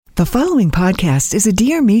The following podcast is a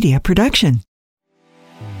Dear Media production.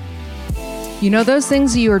 You know those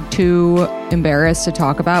things you're too embarrassed to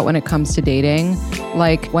talk about when it comes to dating?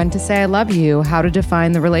 Like when to say I love you, how to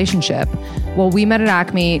define the relationship. Well, We Met at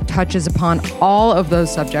Acme touches upon all of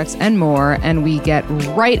those subjects and more, and we get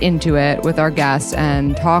right into it with our guests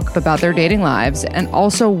and talk about their dating lives and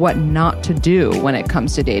also what not to do when it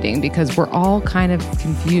comes to dating, because we're all kind of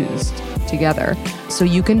confused together. So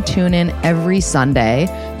you can tune in every Sunday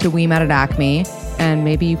to We Met at Acme, and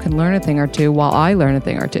maybe you can learn a thing or two while I learn a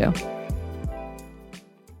thing or two.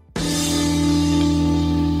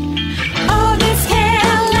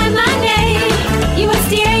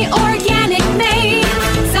 Organic made.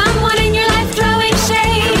 Someone in your life throwing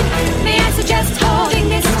shade. May I suggest holding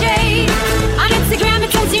this jade? On Instagram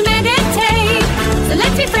it says you meditate. So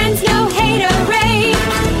let's be friends, no haterade.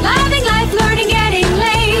 Loving life, learning, getting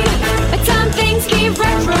laid. But some things keep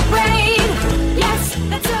retrograde. Yes,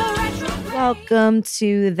 that's so retrograde. Welcome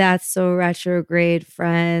to That's So Retrograde,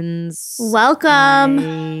 friends. Welcome.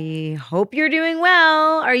 I hope you're doing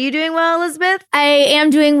well. Are you doing well, Elizabeth? I am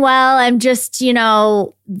doing well. I'm just,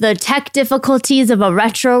 the tech difficulties of a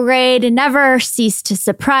retrograde never cease to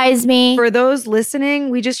surprise me. For those listening,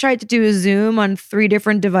 we just tried to do a Zoom on 3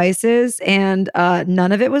 different devices and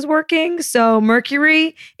none of it was working. So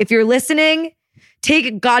Mercury, if you're listening, take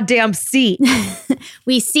a goddamn seat.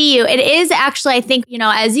 We see you. It is actually, I think,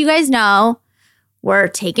 as you guys know, we're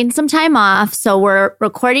taking some time off. So we're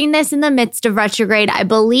recording this in the midst of retrograde. I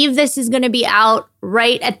believe this is going to be out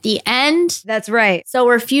right at the end. That's right. So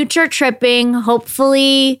we're future tripping.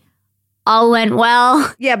 Hopefully all went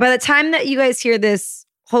well. Yeah, by the time that you guys hear this,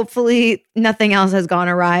 hopefully nothing else has gone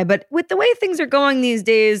awry. But with the way things are going these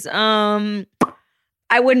days, I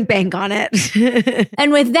wouldn't bank on it.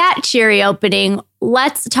 And with that cheery opening,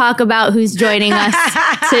 let's talk about who's joining us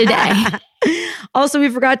today. Also, we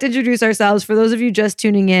forgot to introduce ourselves. For those of you just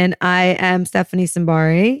tuning in, I am Stephanie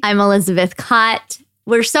Simbari. I'm Elizabeth Kott.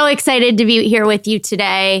 We're so excited to be here with you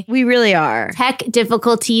today. We really are. Tech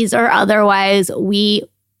difficulties or otherwise, we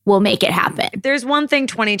will make it happen. There's one thing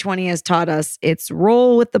 2020 has taught us. It's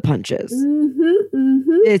roll with the punches.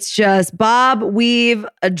 It's just bob, weave,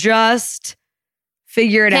 adjust,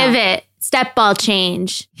 figure it out. Pivot, step ball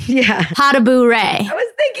change. Yeah. Pas-de-bourrée. I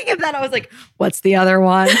was thinking of that. I was like, what's the other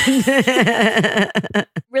one?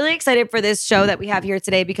 Really excited for this show that we have here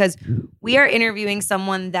today because we are interviewing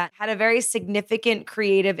someone that had a very significant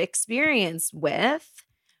creative experience with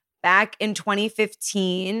back in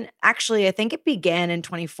 2015. Actually, I think it began in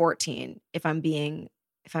 2014, if I'm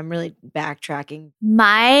really backtracking.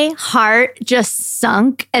 My heart just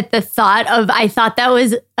sunk at the thought of, I thought that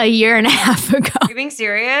was a year and a half ago. You're being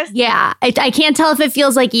serious? Yeah. I can't tell if it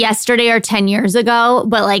feels like yesterday or 10 years ago,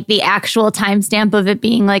 but like the actual timestamp of it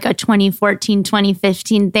being like a 2014,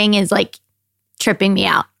 2015 thing is like tripping me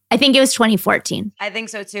out. I think it was 2014. I think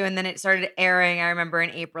so too. And then it started airing, I remember, in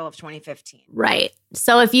April of 2015. Right.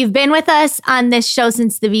 So if you've been with us on this show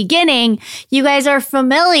since the beginning, you guys are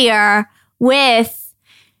familiar with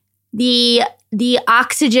the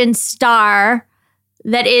oxygen star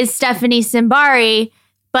that is Stephanie Simbari,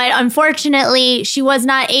 but unfortunately, she was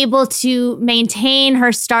not able to maintain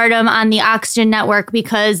her stardom on the Oxygen Network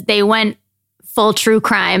because they went full true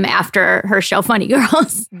crime after her show Funny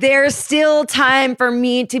Girls. There's still time for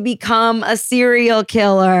me to become a serial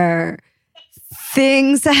killer.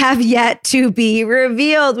 Things have yet to be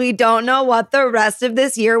revealed. We don't know what the rest of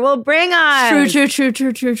this year will bring us. True.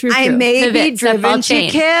 I may be driven to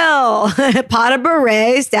kill.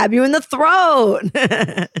 Pas-de-bourrée, stab you in the throat.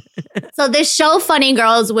 So this show Funny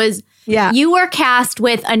Girls was, you were cast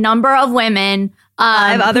with a number of women.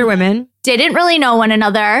 5 other women. Didn't really know one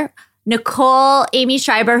another. Nicole Amy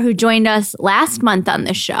Schreiber, who joined us last month on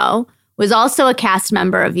the show, was also a cast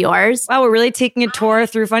member of yours. Wow, we're really taking a tour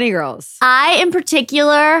through Funny Girls. I, in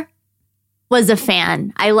particular, was a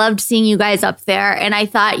fan. I loved seeing you guys up there, and I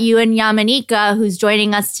thought you and Yamaneika, who's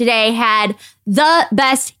joining us today, had the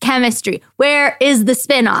best chemistry. Where is the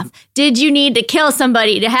spinoff? Did you need to kill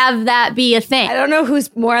somebody to have that be a thing? I don't know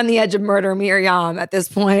who's more on the edge of murder, me or Yam, at this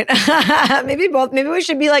point. Maybe both. Maybe we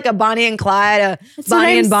should be like a Bonnie and Clyde, That's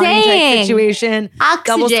Bonnie and Bonnie type situation. Oxygen.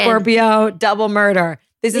 Double Scorpio, double murder.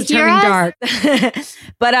 This is turning dark.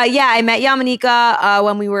 But I met Yamaneika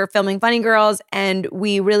when we were filming Funny Girls, and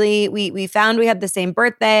we found we had the same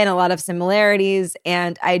birthday and a lot of similarities.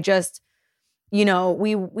 And I just, we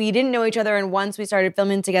didn't know each other. And once we started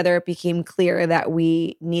filming together, it became clear that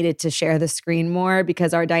we needed to share the screen more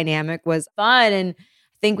because our dynamic was fun. And I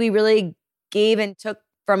think we really gave and took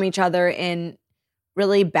from each other in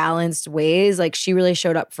really balanced ways. Like she really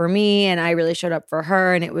showed up for me and I really showed up for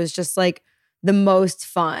her. And it was just like the most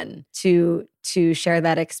fun to share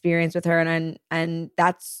that experience with her. And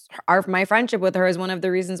that's my friendship with her is one of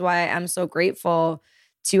the reasons why I'm so grateful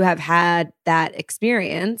to have had that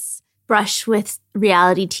experience. Brush with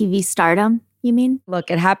reality TV stardom, you mean?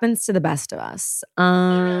 Look, it happens to the best of us. You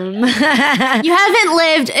haven't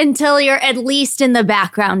lived until you're at least in the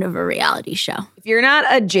background of a reality show. If you're not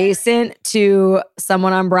adjacent to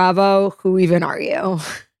someone on Bravo, who even are you?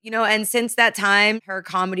 And since that time, her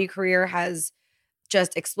comedy career has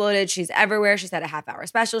just exploded. She's everywhere. She's had a half-hour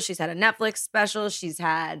special. She's had a Netflix special. She's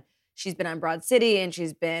been on Broad City, and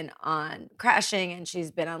she's been on Crashing, and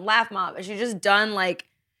she's been on Laugh Mob. And she's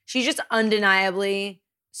just undeniably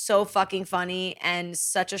so fucking funny and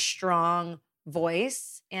such a strong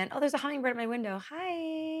voice. And there's a hummingbird at my window.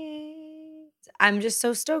 Hi. I'm just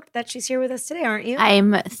so stoked that she's here with us today, aren't you?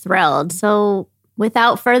 I'm thrilled. So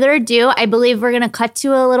without further ado, I believe we're going to cut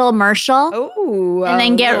to a little commercial. Oh, and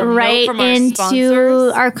then get right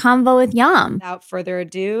into our convo with Yam. Without further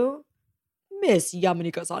ado, Miss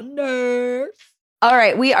Yamaneika Saunders. All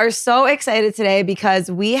right, we are so excited today because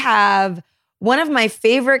we have one of my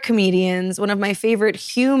favorite comedians, one of my favorite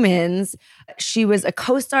humans. She was a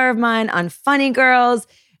co-star of mine on Funny Girls.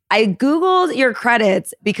 I Googled your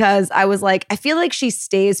credits because I was like, I feel like she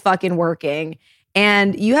stays fucking working.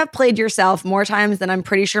 And you have played yourself more times than I'm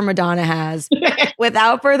pretty sure Madonna has.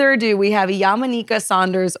 Without further ado, we have Yamaneika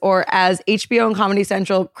Saunders, or as HBO and Comedy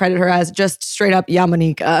Central credit her as, just straight up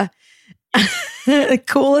Yamaneika. The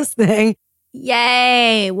coolest thing.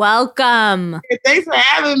 Yay, welcome. Thanks for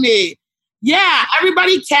having me. Yeah,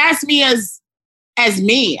 everybody cast me as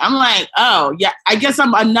me. I'm like, oh, yeah, I guess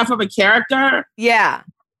I'm enough of a character. Yeah.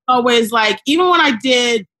 Always like, even when I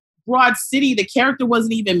did Broad City, the character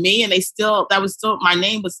wasn't even me, and my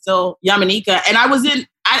name was still Yamaneika, and I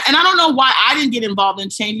don't know why I didn't get involved in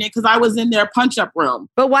changing it, because I was in their punch-up room.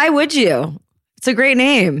 But why would you? It's a great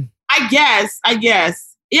name. I guess.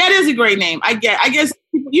 Yeah, it is a great name. I guess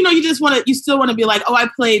you still want to be like, oh, I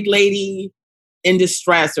played Lady in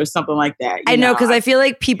Distress or something like that. I know, because I feel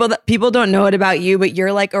like people don't know it about you, but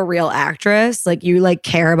you're like a real actress. Like, you like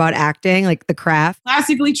care about acting, like the craft.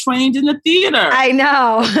 Classically trained in the theater. I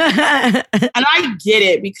know. And I get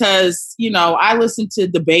it because, I listen to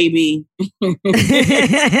The Baby. You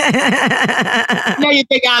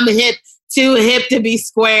think I'm too hip to be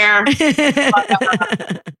square.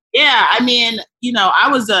 Yeah, I mean, I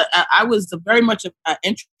was very much an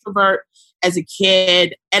introvert as a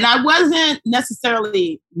kid, and I wasn't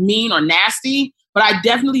necessarily mean or nasty, but I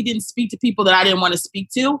definitely didn't speak to people that I didn't want to speak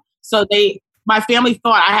to. So my family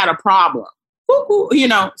thought I had a problem,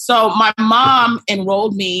 So my mom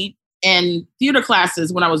enrolled me in theater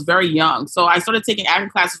classes when I was very young. So I started taking acting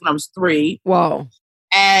classes when I was 3. Whoa.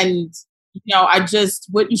 And, I just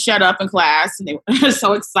wouldn't shut up in class, and they were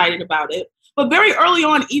so excited about it. But very early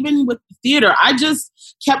on, even with theater, I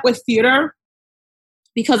just kept with theater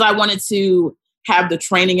because I wanted to have the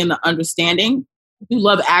training and the understanding. I do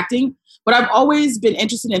love acting, but I've always been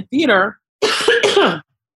interested in theater. I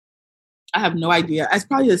have no idea. That's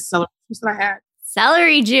probably the celery juice that I had.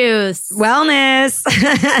 Celery juice. Wellness.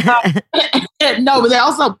 No, but they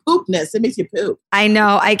also poopness. It makes you poop. I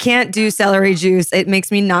know. I can't do celery juice. It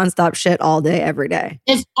makes me nonstop shit all day, every day.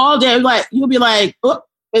 It's all day. Like, you'll be like, oh,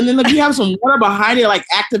 and then you have some water behind it, like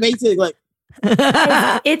activates it, like.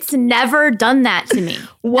 It's never done that to me.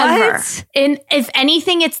 What? Ever. And if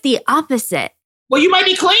anything, it's the opposite. Well, you might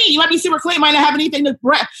be clean. You might be super clean. You might not have anything to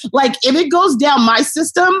breath. Like, if it goes down my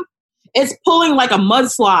system, it's pulling like a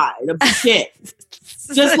mudslide of shit.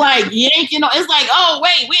 Just like yanking. It's like, oh,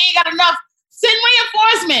 wait, we ain't got enough. Send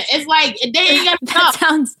reinforcement. It's like, they ain't got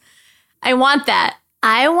enough. I want that.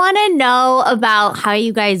 I want to know about how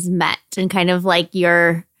you guys met and kind of like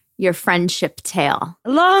your friendship tale.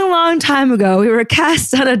 A long, long time ago, we were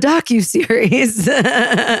cast on a docuseries.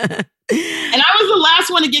 And I was the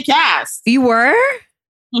last one to get cast. You were?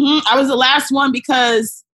 Mm-hmm. I was the last one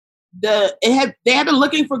because they had been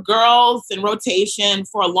looking for girls in rotation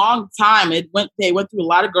for a long time. They went through a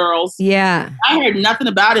lot of girls. Yeah. I heard nothing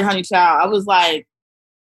about it, honey child. I was like,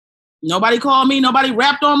 nobody called me. Nobody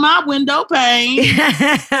rapped on my window pane.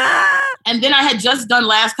 And then I had just done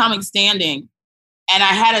Last Comic Standing. And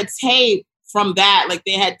I had a tape from that. Like,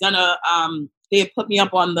 they had done they had put me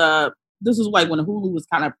up on this was like when Hulu was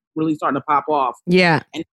kind of really starting to pop off. Yeah.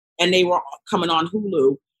 And they were coming on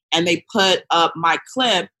Hulu. And they put up my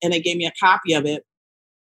clip and they gave me a copy of it.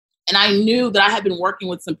 And I knew that I had been working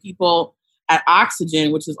with some people at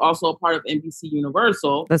Oxygen, which is also a part of NBC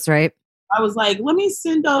Universal. That's right. I was like, let me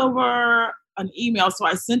send over an email. So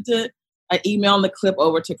I sent it emailing the clip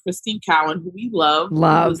over to Christine Cowan, who we love. Who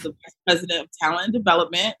was the vice president of talent and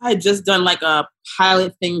development. I had just done like a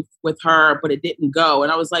pilot thing with her, but it didn't go.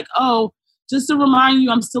 And I was like, oh, just to remind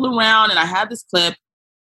you, I'm still around and I have this clip.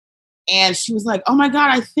 And she was like, oh my God,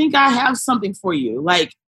 I think I have something for you.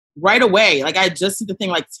 Like right away. Like I just did the thing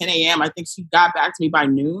like 10 a.m. I think she got back to me by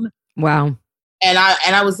noon. Wow. And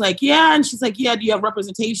I was like, yeah. And she's like, yeah, do you have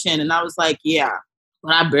representation? And I was like, yeah.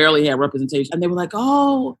 But I barely had representation. And they were like,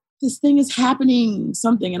 oh, this thing is happening,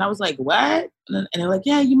 something. And I was like, what? And they're like,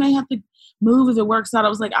 yeah, you may have to move if it works out. I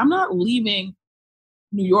was like, I'm not leaving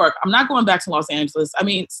New York. I'm not going back to Los Angeles. I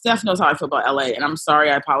mean, Steph knows how I feel about LA, and I'm sorry,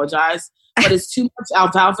 I apologize. But it's too much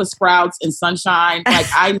alfalfa sprouts and sunshine. Like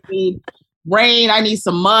I need rain. I need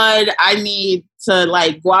some mud. I need to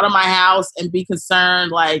like go out of my house and be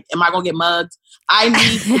concerned. Like, am I going to get mugged? I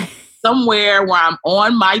need somewhere where I'm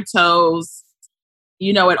on my toes,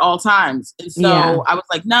 you know, at all times. And so I was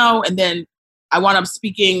like, no. And then I wound up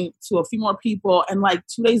speaking to a few more people. And like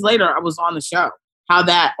 2 days later, I was on the show. How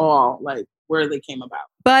that all, like, where they came about.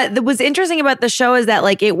 But what's interesting about the show is that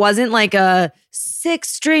like it wasn't like a 6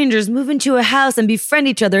 strangers move into a house and befriend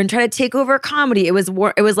each other and try to take over a comedy. It was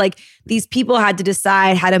like these people had to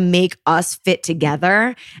decide how to make us fit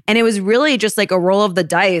together. And it was really just like a roll of the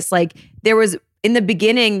dice. Like there was, in the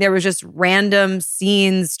beginning, there was just random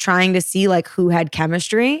scenes trying to see like who had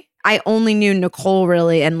chemistry. I only knew Nicole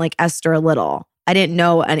really and like Esther a little. I didn't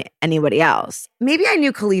know anybody else. Maybe I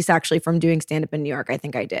knew Khalees actually from doing stand-up in New York. I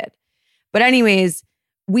think I did. But anyways,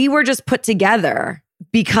 we were just put together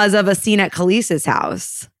because of a scene at Khalees's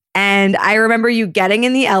house. And I remember you getting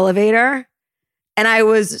in the elevator and I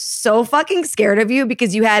was so fucking scared of you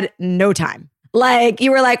because you had no time. Like you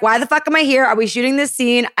were like, why the fuck am I here? Are we shooting this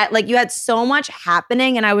scene? Like you had so much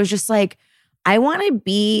happening. And I was just like, I want to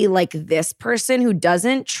be like this person who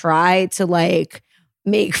doesn't try to like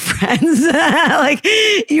make friends. Like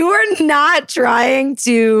you were not trying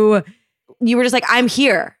to, you were just like, I'm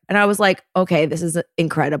here. And I was like, okay, this is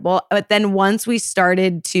incredible. But then once we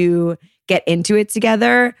started to get into it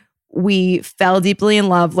together, we fell deeply in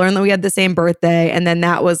love, learned that we had the same birthday. And then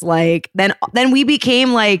that was like, then we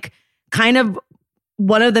became like kind of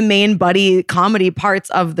one of the main buddy comedy parts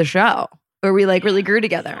of the show where we like really grew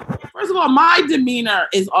together. First of all, my demeanor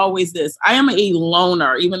is always this. I am a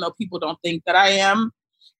loner, even though people don't think that I am.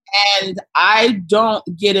 And I don't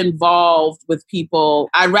get involved with people.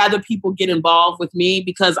 I'd rather people get involved with me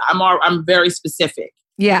because I'm very specific.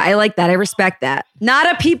 Yeah, I like that. I respect that.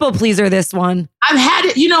 Not a people pleaser, this one. I've had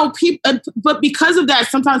it, you know, but because of that,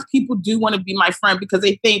 sometimes people do want to be my friend because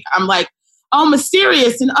they think I'm like, oh,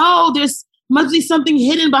 mysterious. And oh, there's must be something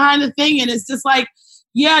hidden behind the thing. And it's just like,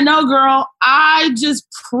 yeah, no, girl, I just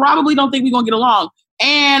probably don't think we're going to get along.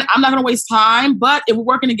 And I'm not going to waste time. But if we're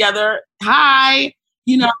working together, hi,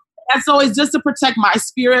 you know, that's always just to protect my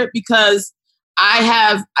spirit because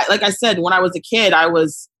like I said, when I was a kid, I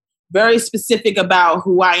was very specific about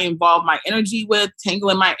who I involve my energy with,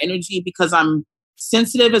 tangling my energy because I'm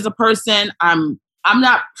sensitive as a person. I'm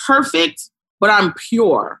not perfect, but I'm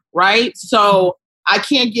pure, right? So I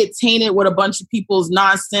can't get tainted with a bunch of people's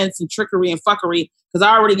nonsense and trickery and fuckery because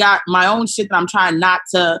I already got my own shit that I'm trying that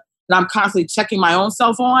I'm constantly checking my own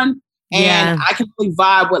self on. And I can really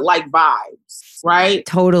vibe with like vibes, right?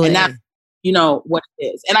 Totally. And that's, you know, what it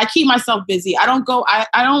is. And I keep myself busy. I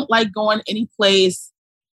don't like going any place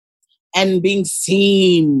and being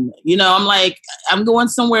seen. You know, I'm like, I'm going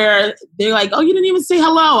somewhere. They're like, oh, you didn't even say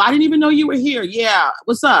hello. I didn't even know you were here. Yeah.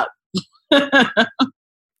 What's up?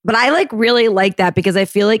 But I like really like that because I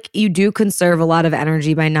feel like you do conserve a lot of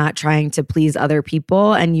energy by not trying to please other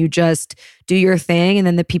people and you just do your thing. And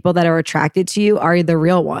then the people that are attracted to you are the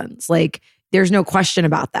real ones. Like there's no question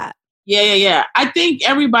about that. Yeah. I think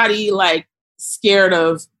everybody like scared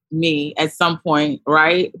of me at some point,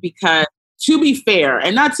 right? Because to be fair,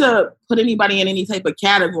 and not to put anybody in any type of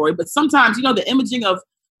category, but sometimes, you know, the imaging of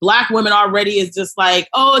Black women already is just like,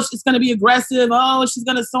 oh, she's going to be aggressive. Oh, she's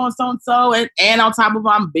going to so-and-so. And on top of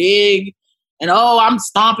I'm big. And oh, I'm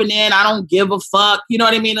stomping in. I don't give a fuck. You know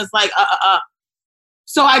what I mean? It's like,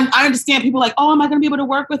 So I understand people like, oh, am I going to be able to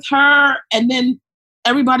work with her? And then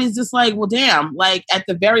everybody's just like, well, damn. Like at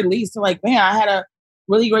the very least, they're like, man, I had a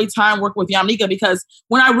really great time working with Yamaneika because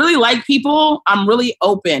when I really like people, I'm really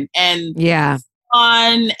open and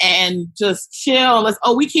fun and just chill.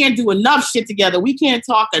 We can't do enough shit together. We can't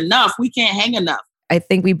talk enough. We can't hang enough. I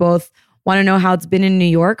think we both want to know how it's been in New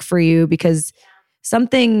York for you because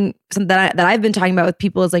something that I've been talking about with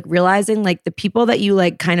people is like realizing like the people that you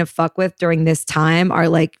like kind of fuck with during this time are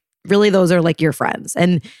like really those are like your friends.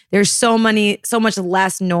 And there's so much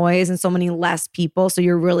less noise and so many less people. So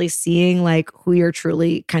you're really seeing like who you're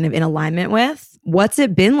truly kind of in alignment with. What's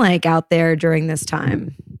it been like out there during this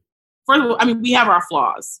time? First of all, I mean, we have our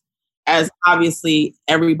flaws, as obviously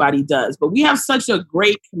everybody does, but we have such a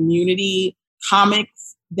great community,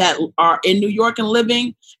 comics that are in New York and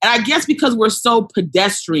living. And I guess because we're so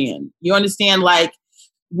pedestrian, you understand, like,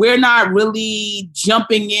 we're not really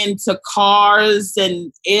jumping into cars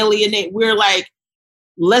and alienate. We're like,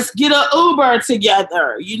 let's get an Uber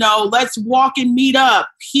together. You know, let's walk and meet up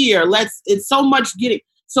here. It's so much getting.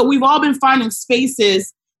 So we've all been finding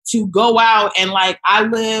spaces to go out. And like, I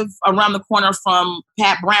live around the corner from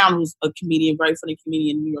Pat Brown, who's a comedian, very funny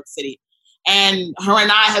comedian in New York City. And her and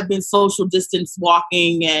I have been social distance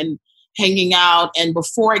walking and hanging out. And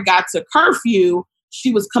before it got to curfew,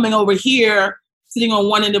 she was coming over here, sitting on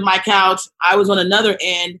one end of my couch. I was on another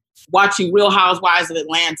end watching Real Housewives of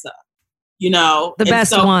Atlanta, you know. The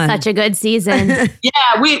best one. Such a good season.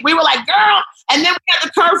 Yeah, we were like, girl. And then we got the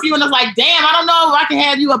curfew and I was like, damn, I don't know if I can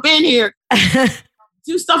have you up in here.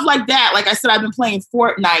 Do stuff like that. Like I said, I've been playing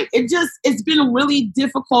Fortnite. It's been really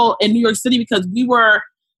difficult in New York City because we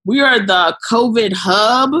are the COVID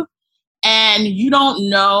hub, and you don't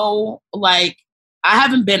know, like, I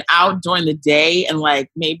haven't been out during the day in like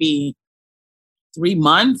maybe 3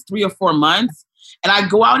 or 4 months. And I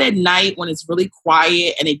go out at night when it's really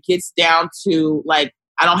quiet and it gets down to like,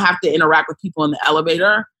 I don't have to interact with people in the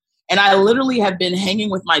elevator. And I literally have been hanging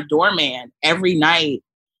with my doorman every night,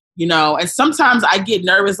 you know, and sometimes I get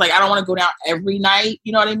nervous. Like, I don't want to go down every night,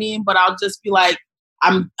 you know what I mean? But I'll just be like,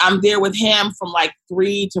 I'm there with him from like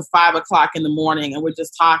 3 to 5 o'clock in the morning. And we're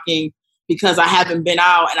just talking because I haven't been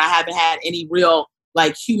out and I haven't had any real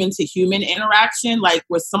like human to human interaction, like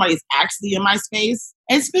where somebody's actually in my space.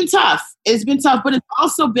 It's been tough. But it's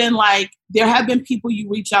also been like, there have been people you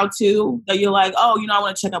reach out to that you're like, oh, you know, I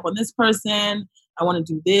want to check up on this person. I want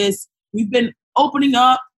to do this. We've been opening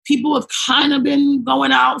up. People have kind of been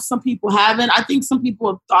going out. Some people haven't. I think some people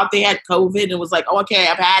have thought they had COVID and was like, oh, okay,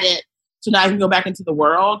 I've had it. So now I can go back into the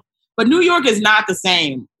world. But New York is not the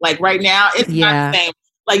same. Like right now, it's not the same.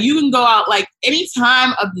 Like you can go out like any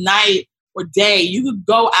time of night or day, you could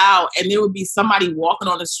go out and there would be somebody walking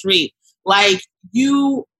on the street. Like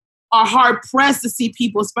you are hard pressed to see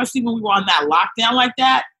people, especially when we were on that lockdown like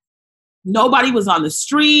that. Nobody was on the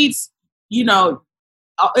streets. You know,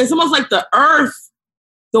 it's almost like the earth,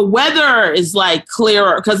 the weather is like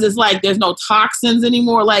clearer because it's like there's no toxins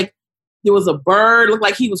anymore. Like there was a bird, looked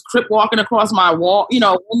like he was crip walking across my wall, you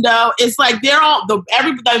know, window. It's like they're all the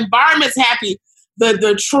environment's happy.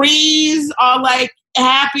 The trees are like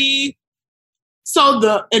happy. So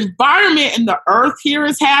the environment and the earth here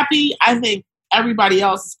is happy. I think everybody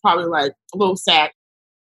else is probably like a little sad.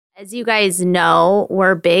 As you guys know,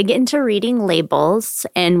 we're big into reading labels,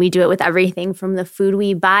 and we do it with everything from the food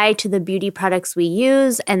we buy to the beauty products we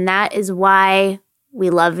use. And that is why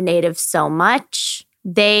we love Native so much.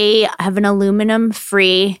 They have an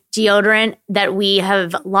aluminum-free deodorant that we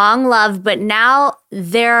have long loved, but now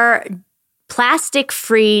their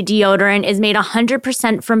plastic-free deodorant is made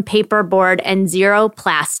 100% from paperboard and zero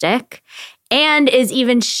plastic, and is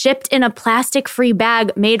even shipped in a plastic-free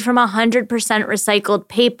bag made from 100% recycled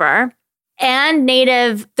paper. And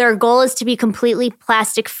Native, their goal is to be completely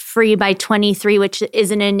plastic-free by 2023, which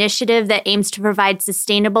is an initiative that aims to provide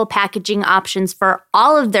sustainable packaging options for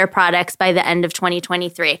all of their products by the end of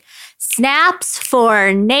 2023. Snaps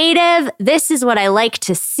for Native. This is what I like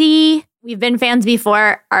to see. We've been fans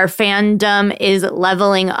before. Our fandom is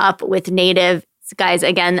leveling up with Native. So guys,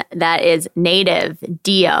 again, that is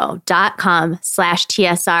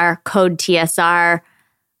nativedeo.com/TSR, code TSR,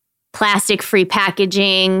 plastic-free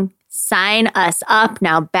packaging. Sign us up.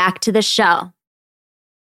 Now back to the show.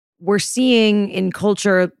 We're seeing in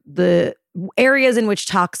culture the areas in which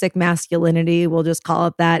toxic masculinity, we'll just call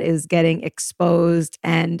it that, is getting exposed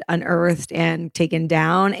and unearthed and taken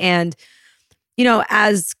down. And, you know,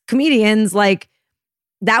 as comedians, like,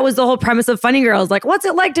 that was the whole premise of Funny Girls. Like, what's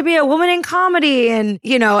it like to be a woman in comedy? And,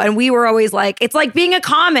 you know, and we were always like, it's like being a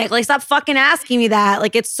comic. Like, stop fucking asking me that.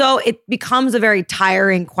 Like, it becomes a very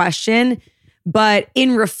tiring question. But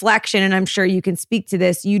in reflection, and I'm sure you can speak to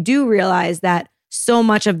this, you do realize that so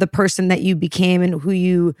much of the person that you became and who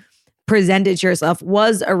you presented to yourself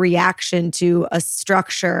was a reaction to a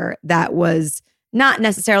structure that was not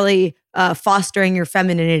necessarily fostering your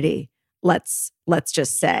femininity. Let's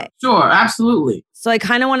just say. Sure, absolutely. So I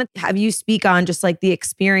kind of want to have you speak on just like the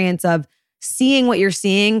experience of seeing what you're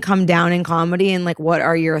seeing come down in comedy, and like, what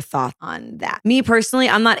are your thoughts on that? Me personally,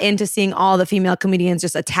 I'm not into seeing all the female comedians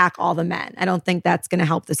just attack all the men. I don't think that's going to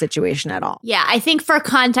help the situation at all. Yeah, I think for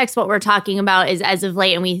context, what we're talking about is as of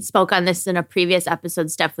late, and we spoke on this in a previous episode,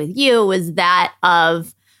 Steph, with you, was that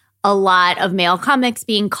of a lot of male comics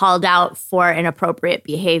being called out for inappropriate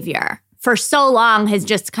behavior. For so long has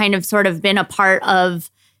just kind of sort of been a part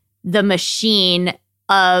of the machine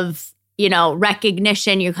of, you know,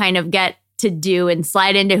 recognition you kind of get to do and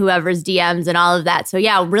slide into whoever's DMs and all of that. So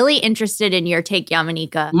yeah, really interested in your take,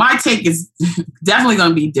 Yamaneika. My take is definitely going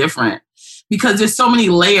to be different because there's so many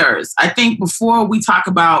layers. I think before we have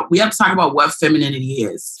to talk about what femininity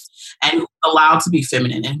is and who's allowed to be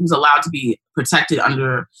feminine and who's allowed to be protected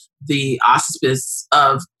under the auspice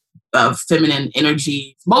of feminine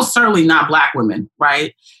energy. Most certainly not Black women,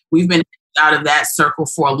 right? We've been out of that circle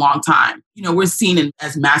for a long time. You know, we're seen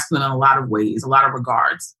as masculine in a lot of ways, a lot of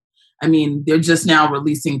regards. I mean, they're just now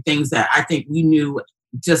releasing things that I think we knew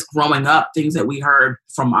just growing up, things that we heard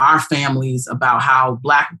from our families about how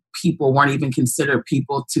Black people weren't even considered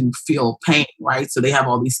people to feel pain, right? So they have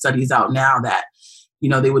all these studies out now that, you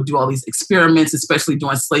know, they would do all these experiments, especially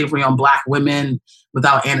during slavery on Black women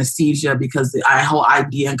without anesthesia, because the whole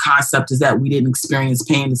idea and concept is that we didn't experience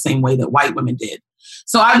pain the same way that white women did.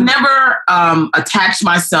 So I've never attached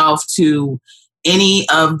myself to any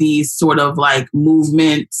of these sort of like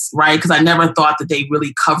movements, right? Because I never thought that they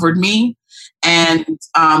really covered me. And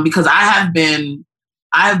because I have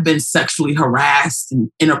been sexually harassed and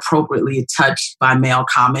inappropriately touched by male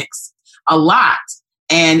comics a lot.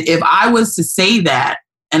 And if I was to say that,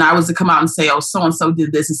 and I was to come out and say, oh, so-and-so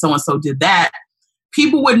did this and so-and-so did that,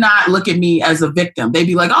 people would not look at me as a victim. They'd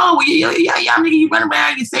be like, oh, well, yeah, nigga, you run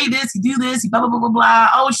around, you say this, you do this, you blah, blah, blah, blah, blah.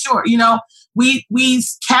 Oh, sure. You know, we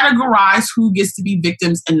categorize who gets to be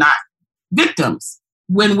victims and not victims.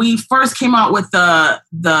 When we first came out with the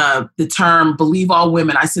term believe all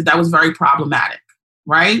women, I said that was very problematic,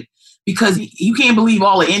 right? Because you can't believe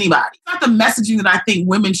all of anybody. It's not the messaging that I think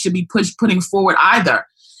women should be putting forward either.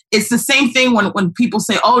 It's the same thing when people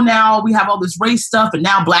say, oh, now we have all this race stuff and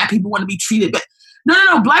now Black people want to be treated. But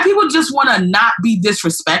no. Black people just want to not be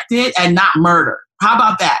disrespected and not murdered. How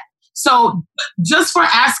about that? So just for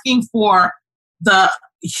asking for the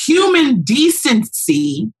human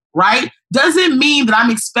decency, right, doesn't mean that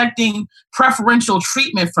I'm expecting preferential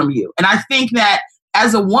treatment from you. And I think that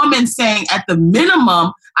as a woman saying at the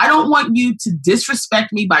minimum, I don't want you to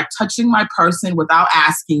disrespect me by touching my person without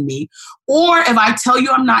asking me. Or if I tell you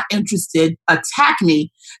I'm not interested, attack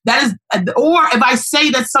me. That is, or if I say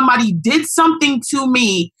that somebody did something to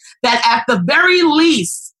me, that at the very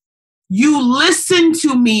least, you listen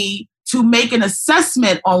to me to make an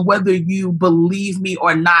assessment on whether you believe me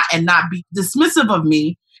or not and not be dismissive of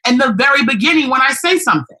me in the very beginning when I say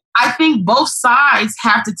something. I think both sides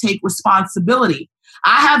have to take responsibility.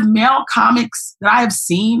 I have male comics that I have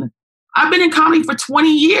seen. I've been in comedy for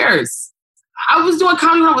 20 years. I was doing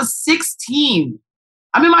comedy when I was 16.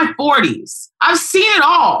 I'm in my 40s. I've seen it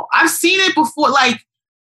all. I've seen it before, like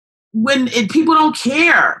when people don't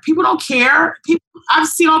care. People don't care. I've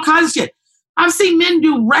seen all kinds of shit. I've seen men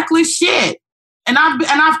do reckless shit. And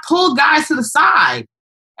I've pulled guys to the side.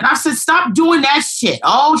 And I've said, stop doing that shit.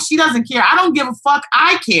 Oh, she doesn't care. I don't give a fuck.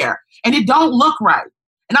 I care. And it don't look right.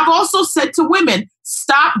 And I've also said to women,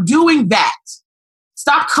 stop doing that.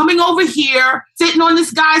 Stop coming over here, sitting on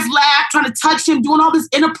this guy's lap, trying to touch him, doing all this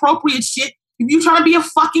inappropriate shit. If you're trying to be a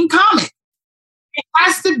fucking comic, it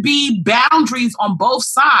has to be boundaries on both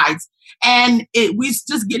sides. And we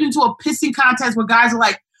just get into a pissing contest where guys are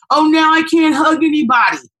like, oh, now I can't hug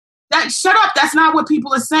anybody. Shut up. That's not what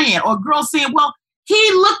people are saying. Or girls saying, well,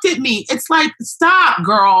 he looked at me. It's like, stop,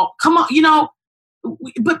 girl. Come on. You know,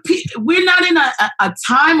 but we're not in a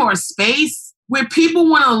time or a space where people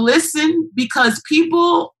want to listen, because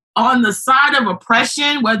people on the side of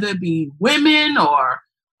oppression, whether it be women or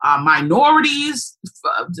minorities,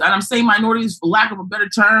 and I'm saying minorities for lack of a better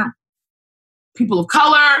term, people of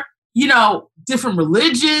color, you know, different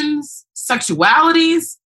religions,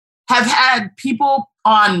 sexualities, have had people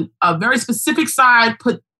on a very specific side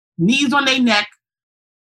put knees on their neck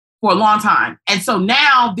for a long time. And so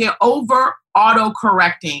now they're over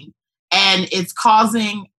auto-correcting, and it's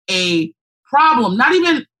causing a problem. Not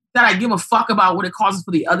even that I give a fuck about what it causes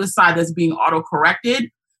for the other side that's being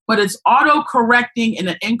auto-corrected, but it's auto-correcting in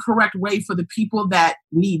an incorrect way for the people that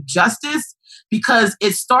need justice, because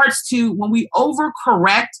it starts to, when we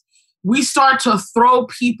overcorrect, we start to throw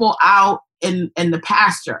people out in the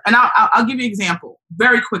pasture. And I'll give you an example,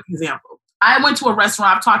 very quick example. I went to a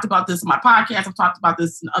restaurant. I've talked about this in my podcast. I've talked about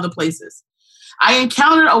this in other places. I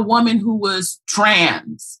encountered a woman who was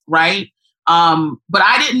trans, right? But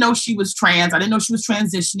I didn't know she was trans. I didn't know she was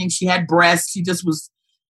transitioning. She had breasts. She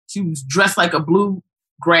was dressed like a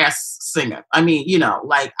bluegrass singer. I mean,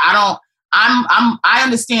 like I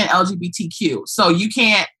understand LGBTQ. So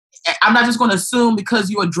I'm not just going to assume because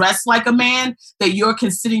you're dressed like a man that you're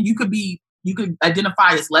considering, you could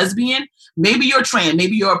identify as lesbian. Maybe you're trans.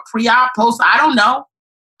 Maybe you're a pre-op, post. I don't know.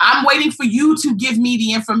 I'm waiting for you to give me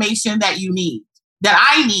the information that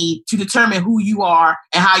I need to determine who you are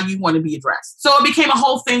and how you want to be addressed. So it became a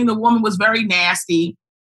whole thing. The woman was very nasty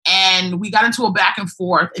and we got into a back and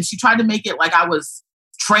forth and she tried to make it like I was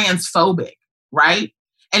transphobic, right?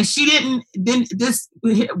 And she didn't,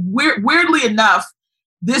 weirdly enough,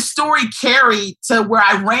 this story carried to where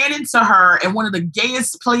I ran into her in one of the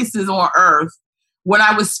gayest places on earth when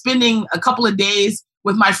I was spending a couple of days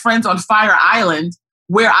with my friends on Fire Island,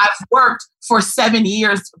 where I've worked for 7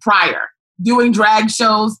 years prior, doing drag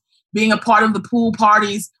shows, being a part of the pool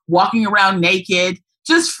parties, walking around naked,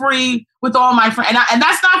 just free with all my friends. And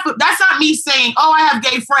that's not me saying, oh, I have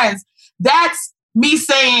gay friends. That's me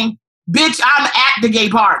saying, bitch, I'm at the gay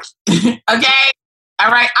party. Okay?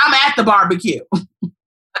 All right? I'm at the barbecue.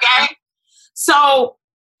 Okay? So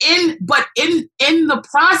in the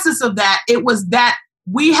process of that, it was that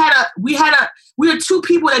we were two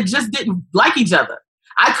people that just didn't like each other.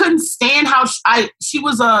 I couldn't stand how she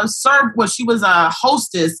was a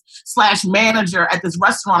hostess / manager at this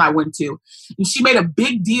restaurant I went to. And she made a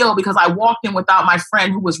big deal because I walked in without my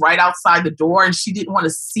friend who was right outside the door, and she didn't want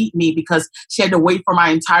to seat me because she had to wait for my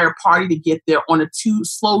entire party to get there on a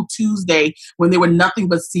slow Tuesday when there were nothing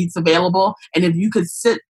but seats available. And if you could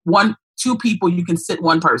sit two people, you can sit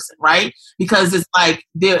one person, right? Because it's like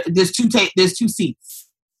there's two seats.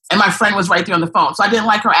 And my friend was right there on the phone. So I didn't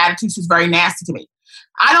like her attitude. She was very nasty to me.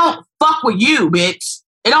 I don't fuck with you, bitch.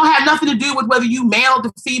 It don't have nothing to do with whether you male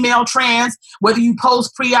to female trans, whether you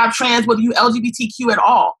post pre-op trans, whether you LGBTQ at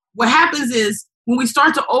all. What happens is when we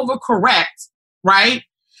start to overcorrect, right?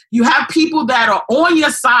 You have people that are on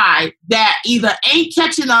your side that either ain't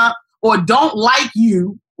catching up or don't like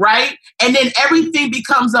you, right? And then everything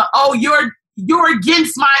becomes you're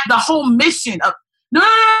against the whole mission of no.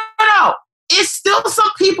 It's still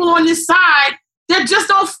some people on this side that just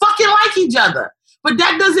don't fucking like each other. But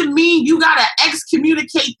that doesn't mean you gotta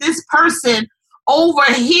excommunicate this person over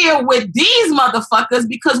here with these motherfuckers,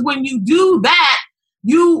 because when you do that,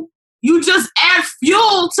 you just add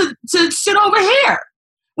fuel to shit over here.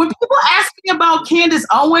 When people ask me about Candace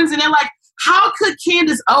Owens and they're like, how could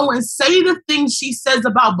Candace Owens say the things she says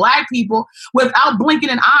about Black people without blinking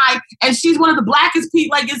an eye? And she's one of the blackest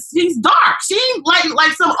people. Like, she's dark. She ain't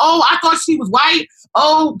like some, I thought she was white.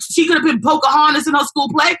 Oh, she could have been Pocahontas in her school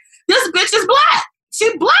play. This bitch is Black.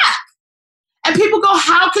 She's Black. And people go,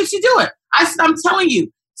 how could she do it? I'm telling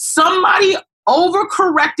you, somebody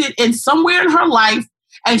overcorrected in somewhere in her life,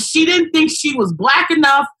 and she didn't think she was Black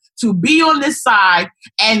enough to be on this side,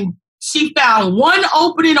 and she found one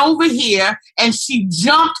opening over here, and she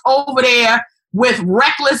jumped over there with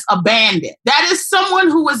reckless abandon. That is someone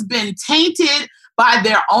who has been tainted by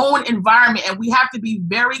their own environment, and we have to be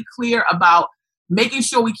very clear about making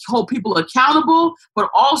sure we hold people accountable, but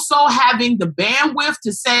also having the bandwidth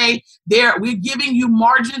to say, we're giving you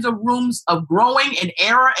margins of rooms of growing and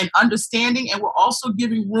error and understanding, and we're also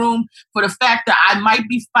giving room for the fact that I might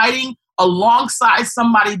be fighting alongside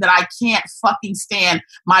somebody that I can't fucking stand.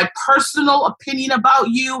 My personal opinion about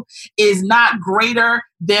you is not greater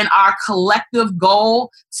than our collective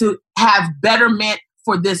goal to have betterment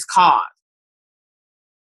for this cause.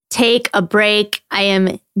 Take a break. I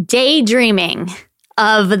am daydreaming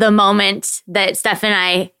of the moment that Steph and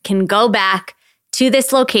I can go back to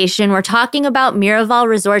this location. We're talking about Miraval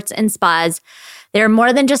Resorts and Spas. They're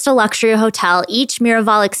more than just a luxury hotel. Each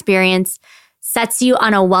Miraval experience sets you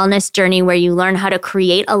on a wellness journey where you learn how to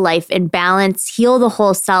create a life in balance, heal the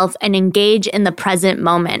whole self, and engage in the present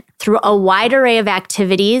moment through a wide array of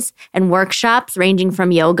activities and workshops ranging from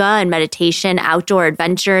yoga and meditation, outdoor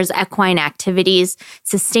adventures, equine activities,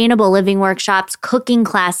 sustainable living workshops, cooking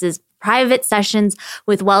classes, private sessions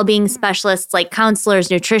with well-being specialists like counselors,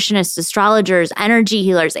 nutritionists, astrologers, energy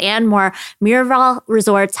healers, and more. Miraval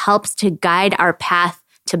Resorts helps to guide our path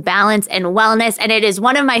to balance and wellness, and it is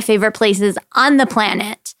one of my favorite places on the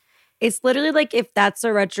planet. It's literally like if That's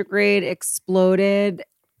a Retrograde exploded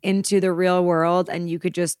into the real world and you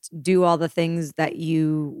could just do all the things that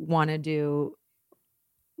you want to do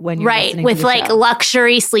when you're listening with to the like show.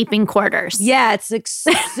 luxury sleeping quarters. Yeah, it's like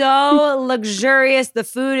so luxurious. The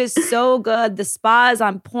food is so good. The spa is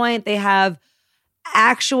on point. They have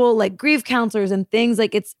actual like grief counselors and things.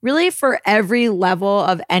 Like it's really for every level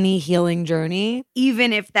of any healing journey,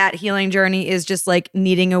 even if that healing journey is just like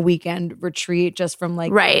needing a weekend retreat just from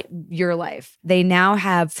like your life. They now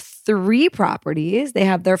have 3 properties. They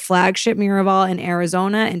have their flagship Miraval in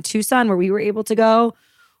Arizona and Tucson, where we were able to go.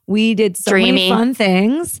 We did so many fun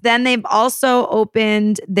things. Then they've also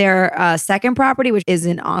opened their second property, which is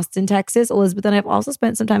in Austin, Texas. Elizabeth and I have also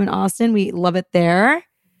spent some time in Austin. We love it there.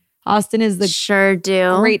 Austin is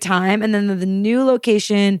the great time. And then the new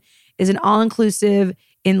location is an all-inclusive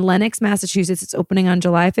in Lenox, Massachusetts. It's opening on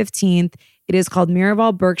July 15th. It is called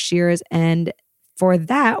Miraval Berkshires. And for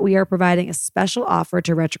that, we are providing a special offer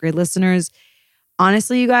to Retrograde listeners.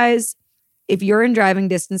 Honestly, you guys, if you're in driving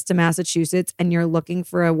distance to Massachusetts and you're looking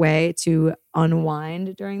for a way to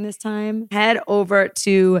unwind during this time, head over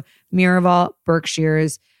to Miraval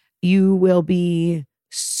Berkshires. You will be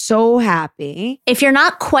so happy. If you're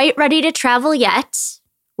not quite ready to travel yet,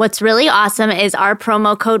 what's really awesome is our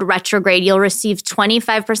promo code retrograde. You'll receive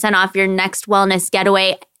 25% off your next wellness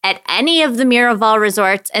getaway at any of the Miraval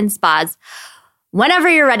resorts and spas whenever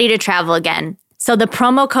you're ready to travel again. So the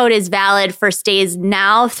promo code is valid for stays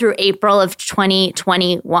now through April of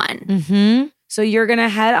 2021. So you're going to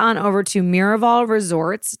head on over to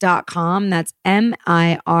miravalresorts.com. That's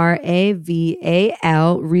MIRAVAL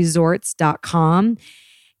resorts.com.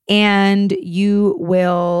 And you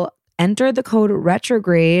will enter the code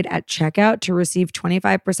retrograde at checkout to receive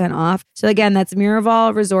 25% off. So again, that's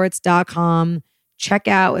miravalresorts.com. Check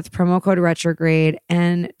out with promo code retrograde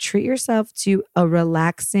and treat yourself to a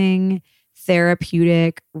relaxing,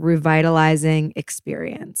 therapeutic, revitalizing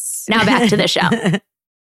experience. Now back to the show.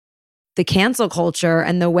 The cancel culture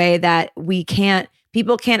and the way that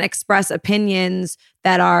people can't express opinions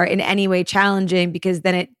that are in any way challenging, because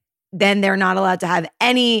then they're not allowed to have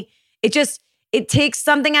any, it takes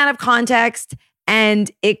something out of context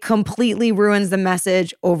and it completely ruins the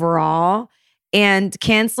message overall. And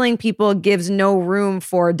canceling people gives no room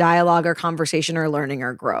for dialogue or conversation or learning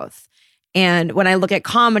or growth. And when I look at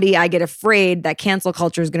comedy, I get afraid that cancel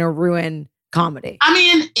culture is going to ruin comedy. I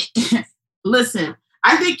mean, listen,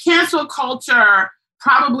 I think cancel culture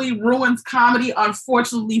probably ruins comedy,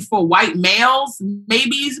 unfortunately, for white males,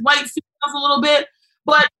 maybe white females a little bit.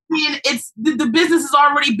 But I mean, it's the business has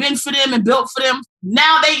already been for them and built for them.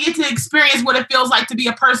 Now they get to experience what it feels like to be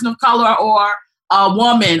a person of color or a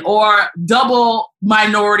woman or double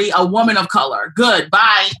minority, a woman of color. Good,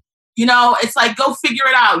 bye. You know, it's like, go figure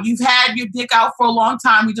it out. You've had your dick out for a long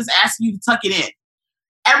time. We just ask you to tuck it in.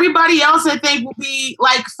 Everybody else, I think, will be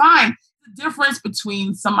like, fine. The difference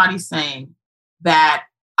between somebody saying that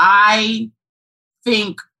I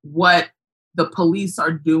think what the police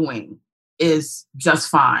are doing is just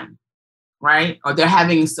fine, right? Or they're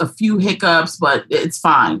having a few hiccups, but it's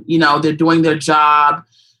fine. You know, they're doing their job,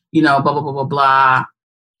 you know, blah, blah, blah, blah, blah.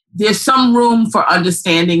 There's some room for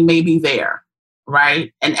understanding maybe there,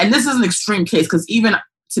 right? And this is an extreme case because even,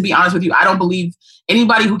 to be honest with you, I don't believe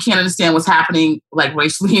anybody who can't understand what's happening like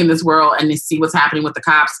racially in this world and they see what's happening with the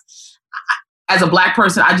cops. As a Black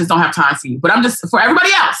person, I just don't have time for you. But I'm just, for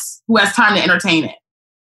everybody else who has time to entertain it,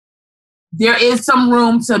 there is some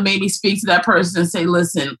room to maybe speak to that person and say,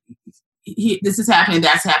 listen, this is happening,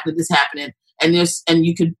 that's happening, this is happening. And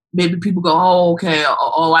you could, maybe people go, oh, okay,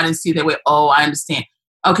 oh, I didn't see it that way. Oh, I understand.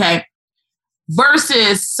 Okay.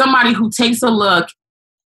 Versus somebody who takes a look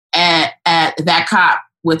at that cop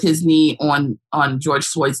with his knee on George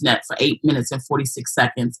Floyd's neck for 8 minutes and 46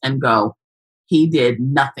 seconds and go, he did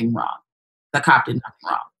nothing wrong. The cop did nothing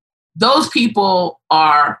wrong. Those people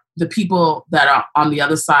are the people that are on the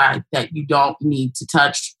other side that you don't need to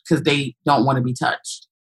touch because they don't want to be touched.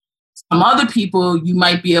 Some other people, you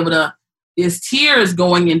might be able to, there's tears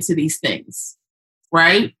going into these things,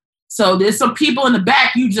 right? So there's some people in the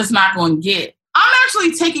back you just not going to get. I'm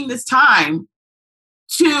actually taking this time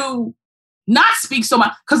to not speak so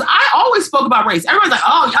much, because I always spoke about race. Everybody's like,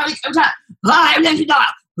 oh, every time,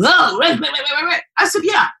 I said,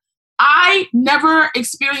 yeah. I never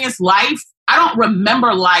experienced life. I don't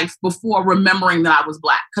remember life before remembering that I was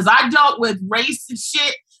Black, because I dealt with race and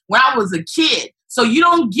shit when I was a kid. So you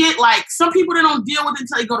don't get like, some people they don't deal with it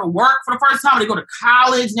until they go to work for the first time, or they go to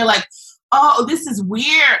college and they're like, oh, this is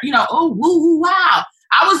weird. You know, oh, woo, wow.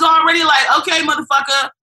 I was already like, okay, motherfucker,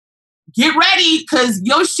 get ready, because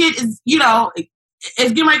your shit is, you know, it's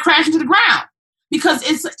getting ready to crash into the ground, because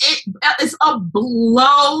it's a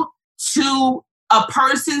blow to a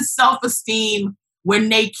person's self-esteem when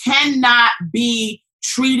they cannot be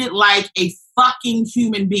treated like a fucking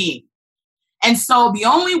human being. And so the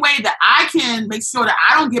only way that I can make sure that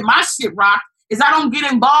I don't get my shit rocked is I don't get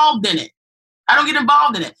involved in it. I don't get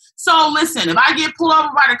involved in it. So listen, if I get pulled over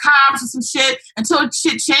by the cops or some shit until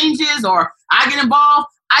shit changes or I get involved,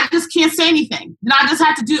 I just can't say anything. Then I just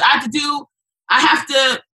have to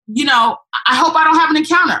I hope I don't have an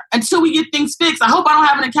encounter until we get things fixed. I hope I don't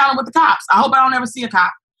have an encounter with the cops. I hope I don't ever see a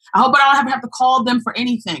cop. I hope I don't have to call them for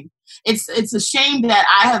anything. It's a shame that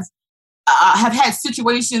I have had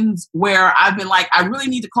situations where I've been like, I really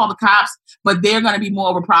need to call the cops, but they're going to be more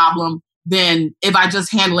of a problem than if I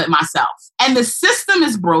just handle it myself. And the system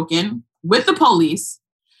is broken with the police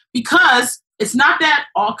because it's not that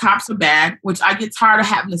all cops are bad, which I get tired of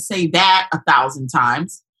having to say that 1,000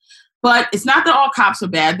 times. But it's not that all cops are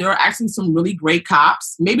bad. There are actually some really great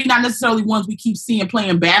cops. Maybe not necessarily ones we keep seeing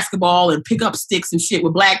playing basketball and pick up sticks and shit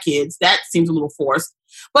with black kids. That seems a little forced.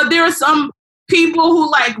 But there are some people who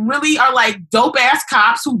like really are like dope ass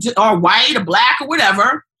cops who are white or black or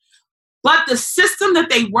whatever. But the system that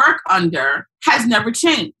they work under has never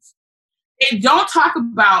changed. They don't talk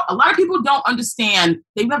about, a lot of people don't understand,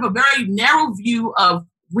 they have a very narrow view of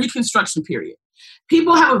Reconstruction period.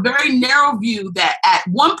 People have a very narrow view that at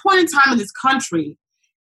one point in time in this country,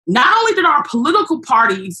 not only did our political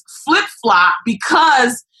parties flip-flop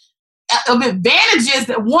because of advantages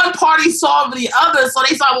that one party saw over the other, so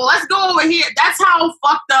they thought, well, let's go over here. That's how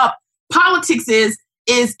fucked up politics is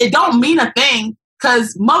it don't mean a thing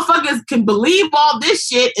because motherfuckers can believe all this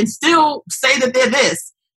shit and still say that they're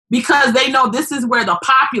this because they know this is where the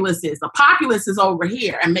populace is. The populace is over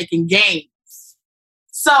here and making gains.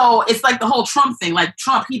 So it's like the whole Trump thing. Like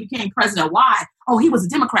Trump, he became president. Why? Oh, he was a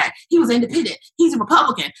Democrat. He was independent. He's a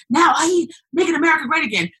Republican. Now he making America great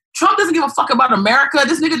again. Trump doesn't give a fuck about America.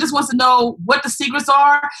 This nigga just wants to know what the secrets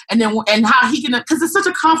are and how he can, because it's such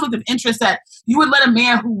a conflict of interest that you would let a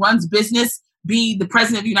man who runs business be the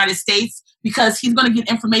president of the United States because he's going to get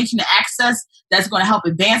information to access that's going to help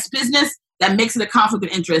advance business. That makes it a conflict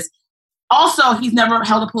of interest. Also, he's never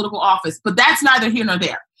held a political office, but that's neither here nor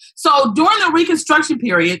there. So during the Reconstruction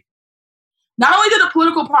period, not only did the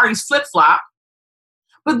political parties flip-flop,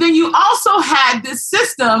 but then you also had this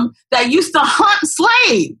system that used to hunt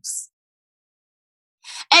slaves.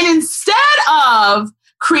 And instead of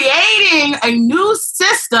creating a new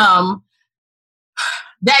system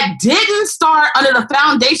that didn't start under the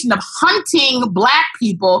foundation of hunting black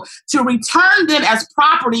people to return them as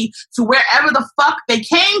property to wherever the fuck they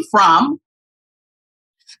came from,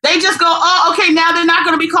 they just go, oh, okay, now they're not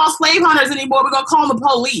going to be called slave hunters anymore. We're going to call them the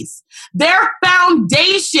police. Their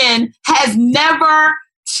foundation has never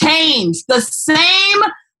changed. The same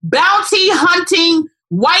bounty hunting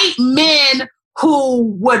white men who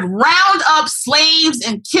would round up slaves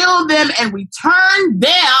and kill them and return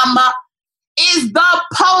them is the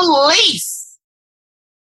police.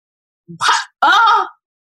 Hello?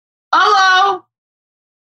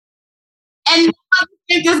 And you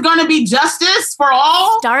think there's going to be justice for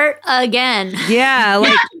all? Start again. Yeah.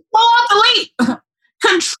 Like,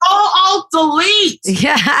 Control, Alt, Delete.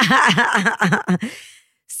 Yeah.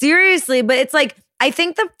 Seriously. But it's like, I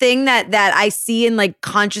think the thing that I see in like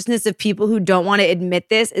consciousness of people who don't want to admit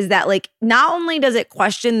this is that like, not only does it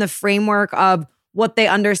question the framework of what they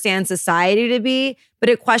understand society to be, but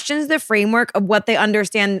it questions the framework of what they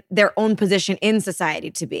understand their own position in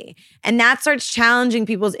society to be. And that starts challenging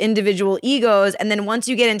people's individual egos. And then once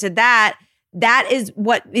you get into that, that is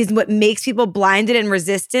what makes people blinded and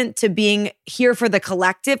resistant to being here for the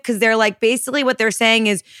collective. Because they're like, basically what they're saying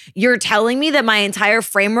is, you're telling me that my entire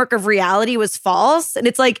framework of reality was false. And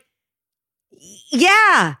it's like,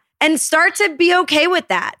 yeah. And start to be okay with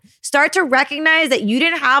that. Start to recognize that you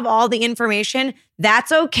didn't have all the information.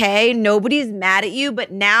 That's okay. Nobody's mad at you.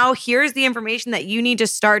 But now here's the information that you need to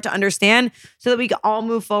start to understand so that we can all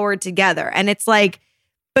move forward together. And it's like,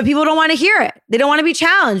 but people don't want to hear it. They don't want to be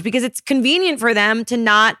challenged because it's convenient for them to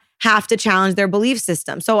not have to challenge their belief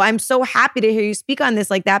system. So I'm so happy to hear you speak on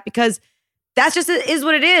this like that, because that's just is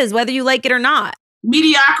what it is, whether you like it or not.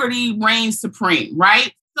 Mediocrity reigns supreme,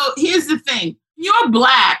 right? So here's the thing. You're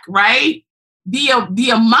black, right? The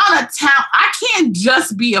amount of talent, I can't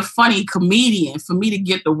just be a funny comedian for me to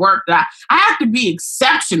get the work that I have to be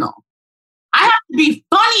exceptional. I have to be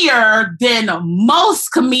funnier than most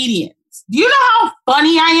comedians. Do you know how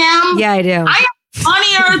funny I am? Yeah, I do. I am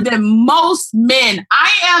funnier than most men. I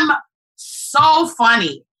am so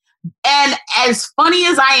funny. And as funny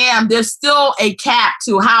as I am, there's still a cap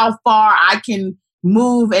to how far I can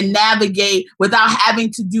move and navigate without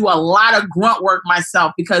having to do a lot of grunt work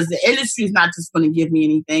myself, because the industry is not just going to give me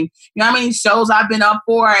anything. You know how many shows I've been up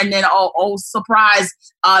for, and then, oh, surprise,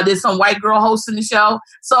 there's some white girl hosting the show.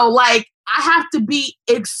 So, like, I have to be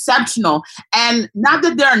exceptional. And not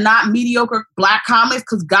that there are not mediocre Black comics,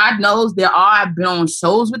 because God knows there are. I've been on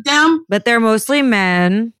shows with them. But they're mostly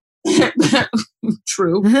men.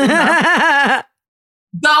 True. The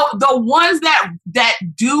ones that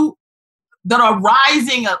are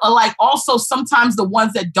rising are like also sometimes the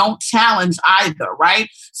ones that don't challenge either, right?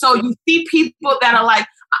 So you see people that are like,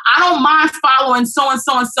 I don't mind following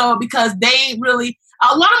so-and-so because they really,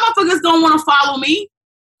 a lot of motherfuckers don't want to follow me.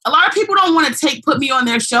 A lot of people don't want to put me on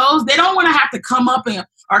their shows. They don't want to have to come up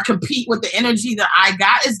or compete with the energy that I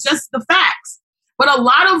got. It's just the facts. But a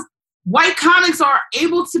lot of white comics are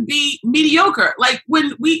able to be mediocre. Like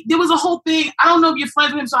there was a whole thing, I don't know if you're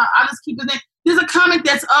friends with him, so I'll just keep his name. There's a comic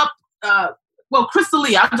that's up, Crystal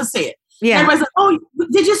Lee, I'll just say it. Yeah. Everybody's like, oh,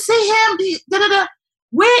 did you see him? Da-da-da.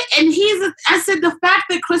 Where? And I said, the fact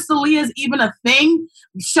that Crystal Lee is even a thing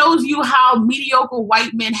shows you how mediocre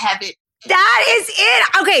white men have it. That is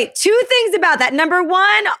it. Okay, 2 things about that. Number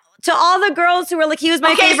 1, to all the girls who were like, he was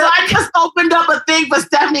my favorite. Okay, so I just opened up a thing for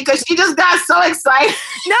Stephanie because she just got so excited.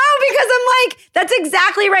 No, because I'm like, that's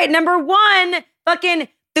exactly right. Number 1, fucking,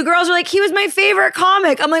 the girls were like, he was my favorite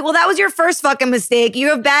comic. I'm like, well, that was your first fucking mistake. You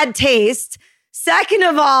have bad taste. Second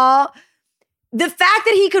of all, the fact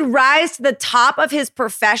that he could rise to the top of his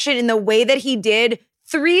profession in the way that he did,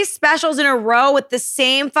 3 specials in a row with the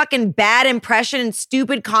same fucking bad impression and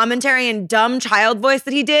stupid commentary and dumb child voice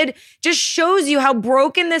that he did, just shows you how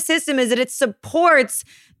broken the system is, that it supports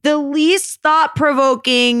the least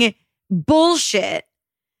thought-provoking bullshit.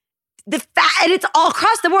 And it's all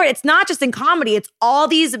across the board. It's not just in comedy. It's all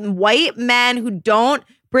these white men who don't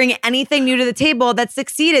bring anything new to the table that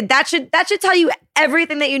succeeded. That should tell you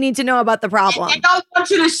everything that you need to know about the problem. And they don't want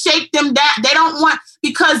you to shake them down. They don't want,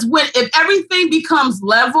 because if everything becomes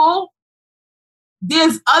level,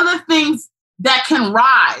 there's other things that can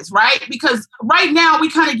rise, right? Because right now we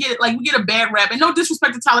kind of get it, like we get a bad rap. And no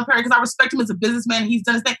disrespect to Tyler Perry, because I respect him as a businessman and he's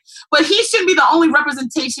done his thing. But he shouldn't be the only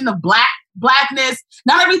representation of blackness.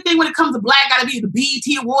 Not everything when it comes to black got to be the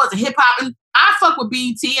BET Awards and hip hop. And I fuck with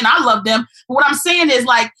BET and I love them. But what I'm saying is,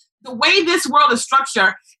 like, the way this world is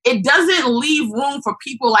structured, it doesn't leave room for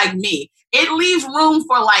people like me. It leaves room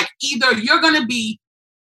for, like, either you're going to be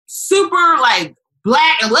super like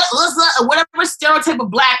black and whatever stereotype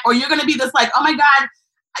of black, or you're going to be this like, oh my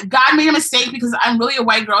God made a mistake because I'm really a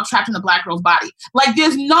white girl trapped in a black girl's body. Like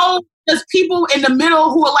there's people in the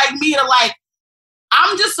middle who are like me that are like,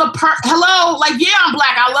 I'm just hello, like, yeah, I'm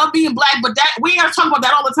black. I love being black, but that we ain't gotta talk about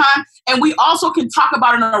that all the time. And we also can talk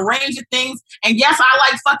about a range of things. And yes, I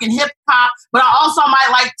like fucking hip hop, but I also might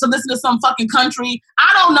like to listen to some fucking country.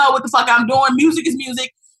 I don't know what the fuck I'm doing. Music is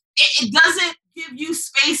music. It doesn't give you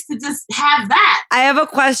space to just have that. I have a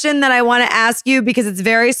question that I want to ask you because it's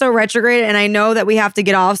very so retrograde, and I know that we have to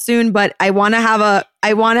get off soon, but I want to have a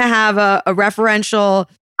referential.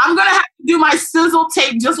 I'm going to have to do my sizzle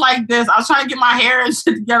tape just like this. I was trying to get my hair and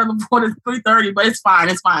shit together before the 3:30, but it's fine.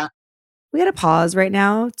 It's fine. We got to pause right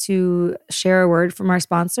now to share a word from our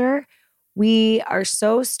sponsor. We are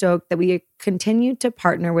so stoked that we continue to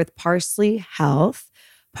partner with Parsley Health.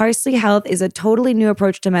 Parsley Health is a totally new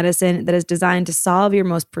approach to medicine that is designed to solve your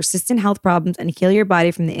most persistent health problems and heal your body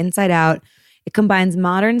from the inside out. It combines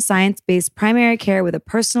modern science-based primary care with a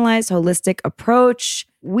personalized, holistic approach.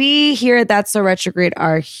 We here at That's So Retrograde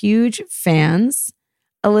are huge fans.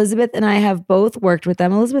 Elizabeth and I have both worked with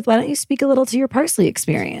them. Elizabeth, why don't you speak a little to your Parsley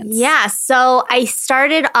experience? Yeah, so I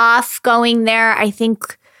started off going there, I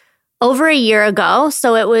think, over a year ago.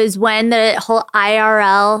 So it was when the whole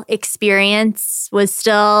IRL experience was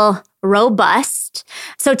still robust.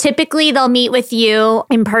 So typically they'll meet with you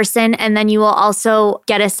in person and then you will also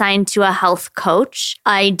get assigned to a health coach.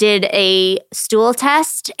 I did a stool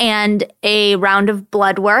test and a round of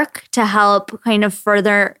blood work to help kind of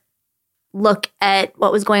further look at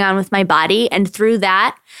what was going on with my body. And through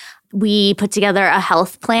that, we put together a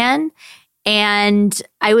health plan. And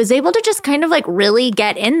I was able to just kind of like really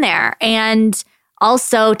get in there and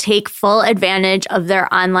also take full advantage of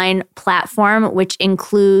their online platform, which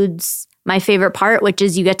includes my favorite part, which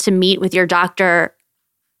is you get to meet with your doctor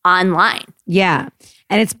online. Yeah.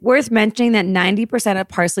 And it's worth mentioning that 90% of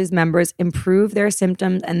Parsley's members improve their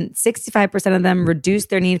symptoms and 65% of them reduce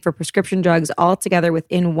their need for prescription drugs altogether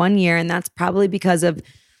within 1 year. And that's probably because of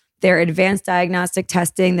their advanced diagnostic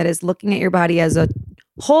testing that is looking at your body as a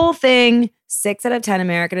whole thing. 6 out of 10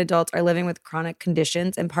 American adults are living with chronic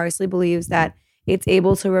conditions, and Parsley believes that it's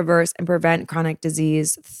able to reverse and prevent chronic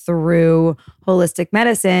disease through holistic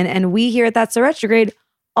medicine. And we here at That's So Retrograde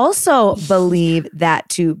also believe that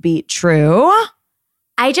to be true.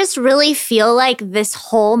 I just really feel like this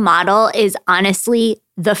whole model is honestly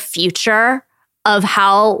the future of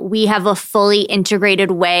how we have a fully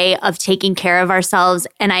integrated way of taking care of ourselves.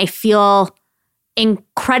 And I feel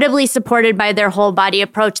incredibly supported by their whole body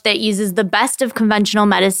approach that uses the best of conventional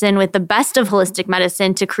medicine with the best of holistic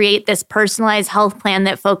medicine to create this personalized health plan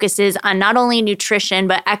that focuses on not only nutrition,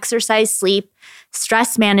 but exercise, sleep,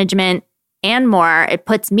 stress management, and more. It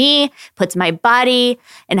puts my body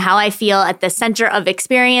and how I feel at the center of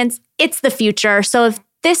experience. It's the future. So if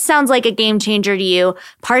this sounds like a game changer to you,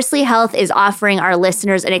 Parsley Health is offering our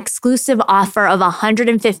listeners an exclusive offer of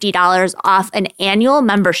 $150 off an annual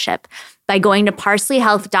membership by going to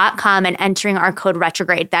parsleyhealth.com and entering our code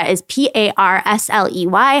retrograde. That is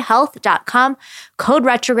PARSLEY health.com. Code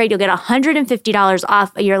retrograde. You'll get $150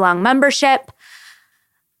 off a year-long membership.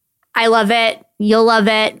 I love it. You'll love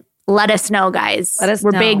it. Let us know, guys.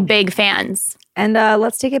 We're big fans. And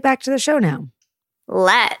let's take it back to the show now.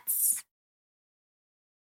 Let's.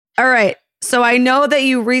 All right. So I know that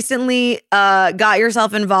you recently got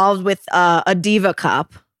yourself involved with a Diva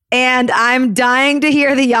Cup. And I'm dying to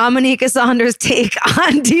hear the Yamaneika Saunders take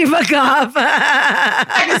on Diva Cup.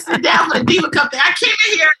 I can sit down for the Diva Cup thing. I came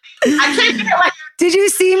in here like. Did you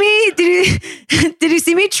see me? Did you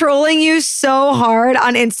see me trolling you so hard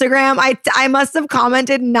on Instagram? I must have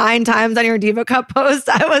commented 9 times on your Diva Cup post.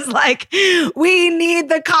 I was like, we need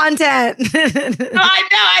the content. I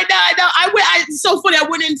know. It's so funny. I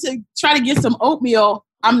went in to try to get some oatmeal.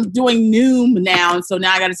 I'm doing Noom now, and so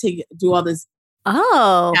now I got to do all this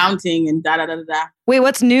counting and da. Wait,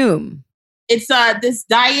 what's Noom? It's this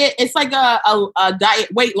diet. It's like a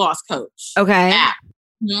diet weight loss coach. Okay. App.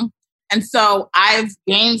 Mm-hmm. And so I've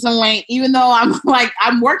gained some weight, even though I'm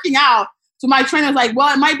working out. So my trainer's like,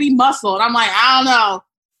 well, it might be muscle. And I'm like, I don't know.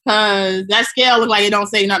 Because that scale looks like it don't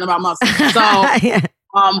say nothing about muscle. So yeah.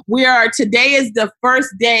 Today is the first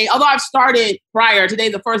day, although I've started prior,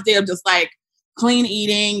 today's the first day of just like clean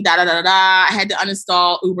eating, I had to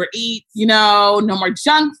uninstall Uber Eats, no more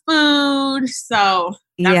junk food. So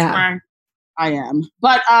that's where I am.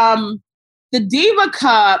 But the Diva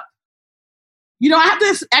Cup, I have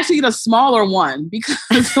to actually get a smaller one because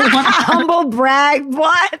the one humble brag.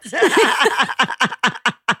 What? Everybody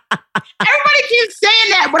keeps saying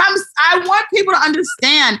that, but I want people to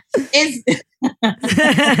understand it's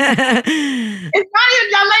not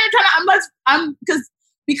even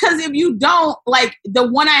because if you don't, like, the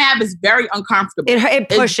one I have is very uncomfortable. It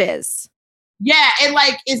pushes.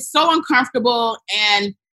 It's so uncomfortable,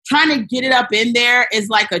 and trying to get it up in there is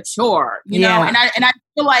like a chore, you know. And I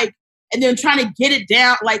feel like. And then trying to get it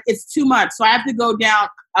down, like, it's too much. So I have to go down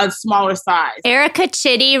a smaller size. Erica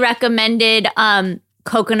Chitty recommended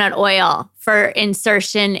coconut oil for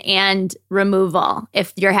insertion and removal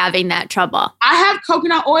if you're having that trouble. I have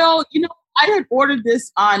coconut oil. I had ordered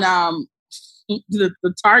this on the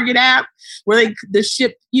Target app where the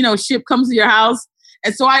ship comes to your house.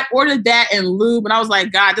 And so I ordered that and lube. And I was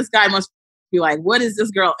like, God, this guy must be like, what is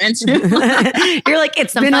this girl into? You're like,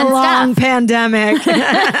 it's been a long pandemic. But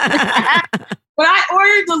I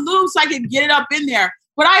ordered the lube so I could get it up in there.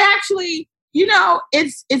 But I actually,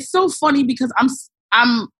 it's so funny because I'm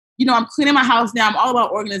cleaning my house now. I'm all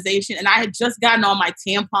about organization, and I had just gotten all my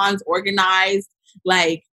tampons organized,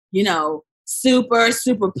 like, super,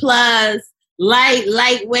 super plus,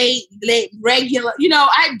 lightweight, regular.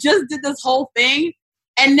 I just did this whole thing.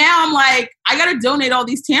 And now I'm like, I got to donate all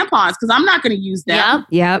these tampons because I'm not going to use them.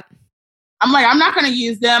 Yep. I'm like, I'm not going to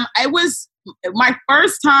use them. It was my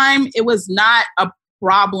first time. It was not a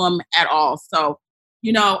problem at all. So,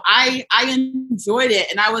 I enjoyed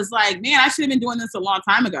it. And I was like, man, I should have been doing this a long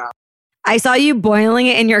time ago. I saw you boiling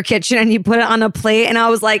it in your kitchen and you put it on a plate. And I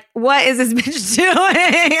was like, what is this bitch doing?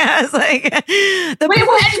 I was like, it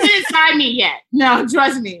wasn't inside me yet. No,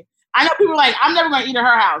 trust me. I know people are like, I'm never going to eat at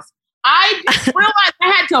her house. I realized I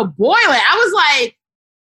had to boil it. I was like,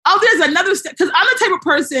 oh, there's another step. Because I'm the type of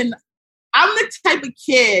person, I'm the type of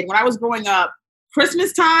kid, when I was growing up,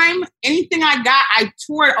 Christmas time, anything I got, I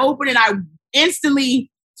tore it open and I instantly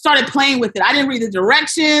started playing with it. I didn't read the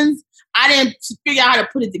directions. I didn't figure out how to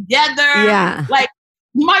put it together. Yeah. Like,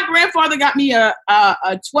 my grandfather got me a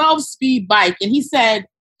 12-speed bike. And he said,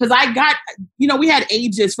 because I got, we had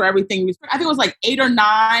ages for everything. I think it was like 8 or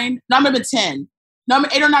 9. No, I remember 10. No, I'm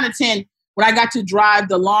 8 or 9 or 10 when I got to drive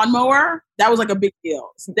the lawnmower. That was like a big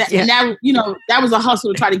deal. And that was a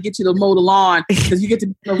hustle to try to get you to mow the lawn because you get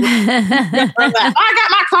to. Like, I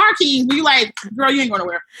got my car keys. But you like, girl, you ain't going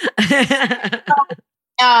nowhere.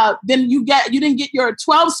 Then you didn't get your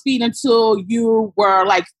 12-speed until you were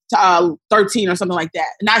like 13 or something like that.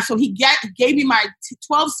 And so he gave me my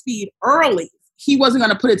 12-speed early. He wasn't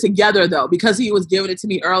going to put it together though because he was giving it to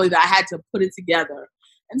me early that I had to put it together.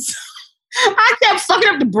 And so I kept fucking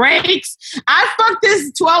up the brakes. I fucked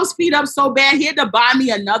this 12 speed up so bad. He had to buy me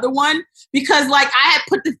another one because like I had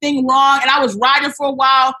put the thing wrong and I was riding for a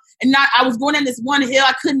while and I was going in this one hill.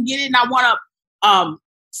 I couldn't get it and I wound up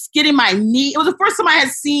skidding my knee. It was the first time I had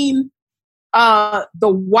seen the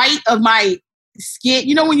white of my skid.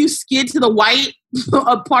 You know when you skid to the white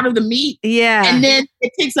a part of the meat? Yeah. And then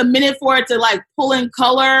it takes a minute for it to like pull in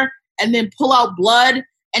color and then pull out blood.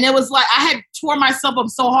 And it was like, I had tore myself up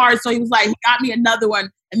so hard. So he was like, he got me another one.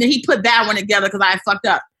 And then he put that one together because I fucked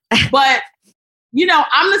up. But, you know,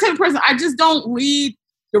 I'm the type of person, I just don't read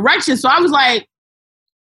directions. So I was like,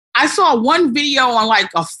 I saw one video on like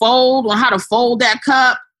a fold, on how to fold that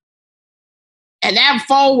cup. And that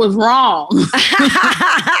fold was wrong.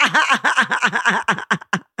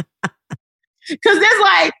 Because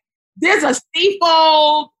there's a C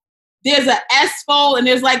fold, there's a S fold, and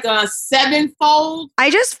there's like a 7 fold. I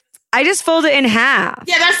just fold it in half.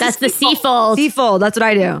 Yeah, that's the C fold. C fold. That's what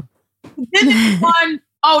I do. Then there's one,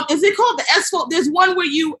 is it called the S fold? There's one where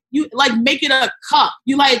you like make it a cup.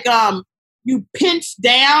 You like you pinch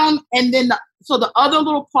down and then so the other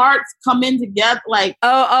little parts come in together like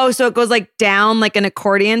so it goes like down like an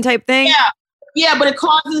accordion type thing? Yeah, but it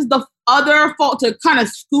causes the other fold to kind of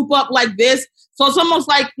scoop up like this. So it's almost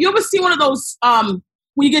like, you ever see one of those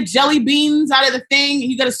when you get jelly beans out of the thing and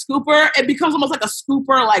you get a scooper, it becomes almost like a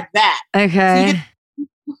scooper like that. Okay.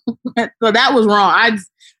 So that was wrong.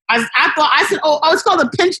 I thought, I said, it's called the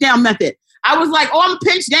pinch down method. I was like, I'm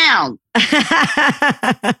pinch down.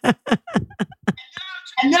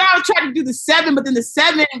 And then I would try to do the 7, but then the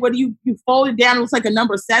 7, when you fold it down, it looks like a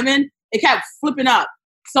number 7. It kept flipping up.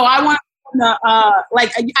 So I want to,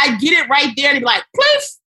 I get it right there to be like,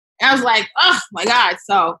 please. And I was like, oh my God.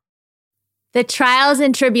 So the trials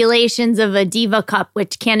and tribulations of a diva cup,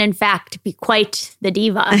 which can in fact be quite the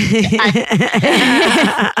diva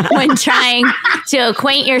when trying to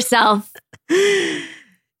acquaint yourself.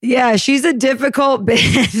 Yeah, she's a difficult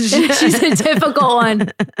bitch. She's a difficult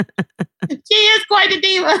one. She is quite a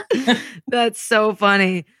diva. That's so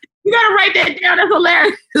funny. You got to write that down. That's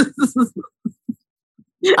hilarious.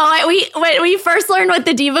 When we first learned what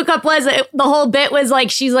the diva cup was, the whole bit was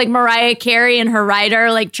like she's like Mariah Carey and her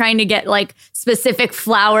writer, like trying to get like specific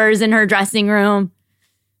flowers in her dressing room.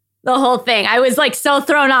 The whole thing. I was like so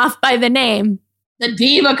thrown off by the name. The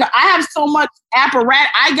diva cup. I have so much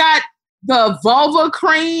apparatus. I got the vulva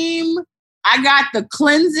cream. I got the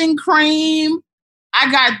cleansing cream.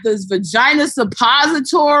 I got this vagina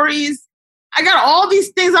suppositories. I got all these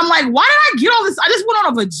things. I'm like, why did I get all this? I just went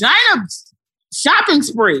on a vagina shopping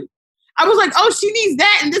spree. I was like, she needs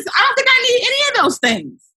that and this. I don't think I need any of those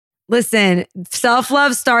things. Listen,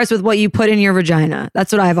 self-love starts with what you put in your vagina.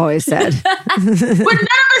 That's what I've always said. But none of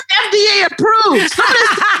it's FDA approved.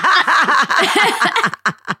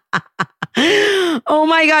 Oh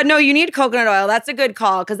my God. No, you need coconut oil. That's a good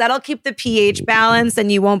call because that'll keep the pH balanced and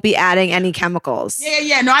you won't be adding any chemicals.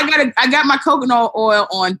 Yeah. No, I got my coconut oil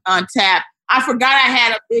on tap. I forgot I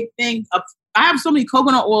had a big thing. I have so many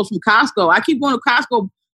coconut oils from Costco. I keep going to Costco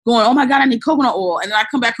going, oh my God, I need coconut oil. And then I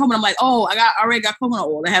come back home and I'm like, I already got coconut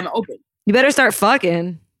oil. They haven't opened. You better start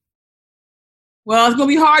fucking. Well, it's going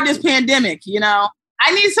to be hard this pandemic, you know.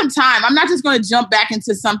 I need some time. I'm not just going to jump back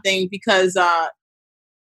into something because,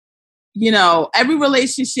 every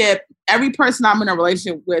relationship, every person I'm in a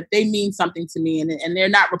relationship with, they mean something to me and they're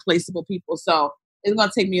not replaceable people. So it's going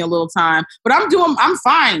to take me a little time. But I'm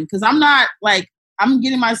fine because I'm not like, I'm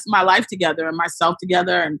getting my life together and myself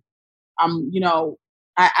together. And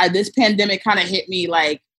this pandemic kind of hit me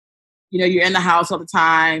like, you're in the house all the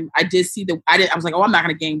time. I did see I was like, I'm not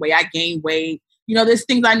going to gain weight. I gained weight. There's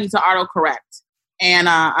things I need to autocorrect. And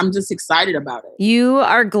I'm just excited about it. You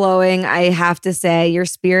are glowing. I have to say, your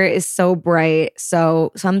spirit is so bright.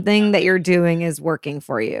 So something that you're doing is working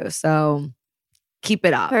for you. So keep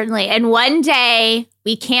it up. Certainly. And one day,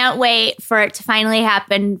 we can't wait for it to finally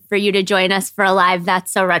happen for you to join us for a live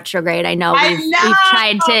That's So Retrograde. I know we've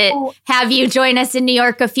tried to have you join us in New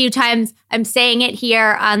York a few times. I'm saying it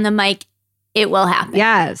here on the mic. It will happen.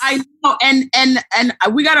 Yes. I know. And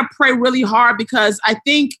we got to pray really hard because I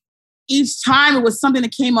think each time it was something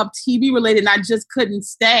that came up TV related and I just couldn't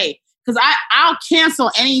stay. Because I'll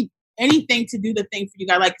cancel anything to do the thing for you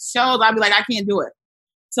guys. Like shows, I'll be like, I can't do it.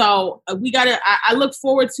 So I look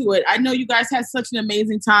forward to it. I know you guys had such an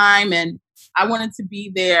amazing time and I wanted to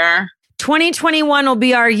be there. 2021 will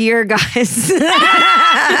be our year, guys.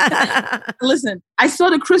 Listen, I saw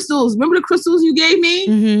the crystals. Remember the crystals you gave me?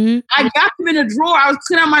 Mm-hmm. I got them in a drawer. I was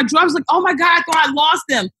cleaning out my drawer. I was like, oh my God, I thought I lost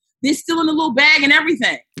them. They're still in a little bag and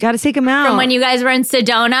everything. Got to take them out. From when you guys were in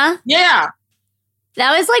Sedona? Yeah.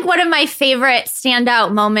 That was like one of my favorite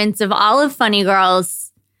standout moments of all of Funny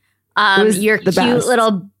Girls. Your cute best.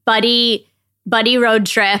 little buddy road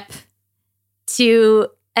trip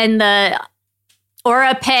and the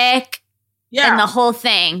Aura pick and the whole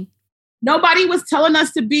thing. Nobody was telling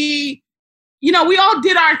us to be, we all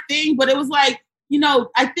did our thing, but it was like,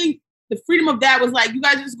 I think the freedom of that was like, you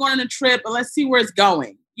guys are just going on a trip and let's see where it's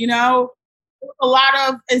going. A lot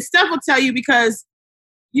of, and Steph will tell you because,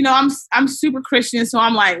 I'm super Christian. So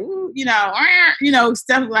I'm like, ooh,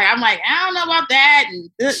 Steph like, I'm like, I don't know about that. And,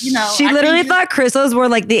 She literally thought crystals were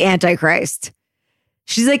like the Antichrist.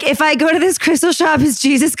 She's like, if I go to this crystal shop, is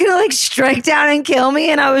Jesus going to like strike down and kill me?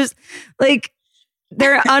 And I was like,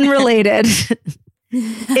 they're unrelated.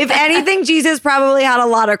 If anything, Jesus probably had a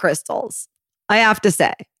lot of crystals, I have to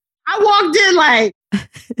say. I walked in like,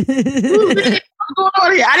 what's going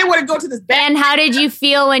on here? I didn't want to go to this back. And how did you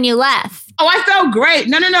feel when you left? Oh, I felt great.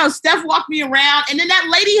 No. Steph walked me around. And then that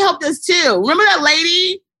lady helped us too. Remember that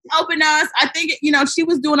lady helping us? I think, she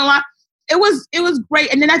was doing a lot. It was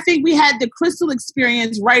great. And then I think we had the crystal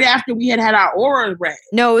experience right after we had our auras read.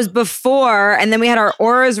 No, it was before. And then we had our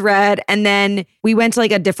auras read. And then we went to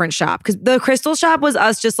like a different shop. Because the crystal shop was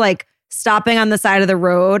us just like stopping on the side of the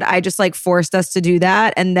road. I just like forced us to do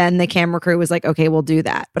that. And then the camera crew was like, okay, we'll do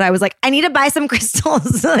that. But I was like, I need to buy some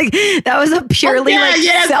crystals. Like that was a purely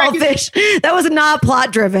selfish. That was not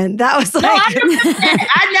plot driven. That was like. No,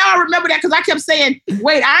 I remember that because I kept saying,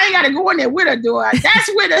 wait, I ain't got to go in there with her, do I?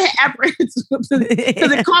 That's where the apprehension,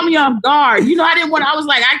 because it caught me off guard. I didn't want, I was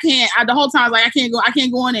like, I can't, the whole time I was like, I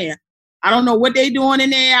can't go in there. I don't know what they doing in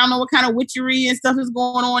there. I don't know what kind of witchery and stuff is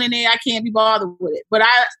going on in there. I can't be bothered with it. But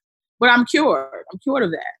I'm cured. I'm cured of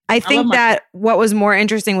that. I think that what was more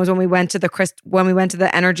interesting was when we went to the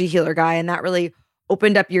energy healer guy, and that really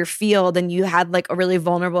opened up your field, and you had like a really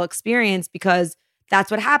vulnerable experience because that's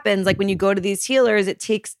what happens. Like when you go to these healers, it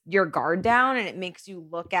takes your guard down and it makes you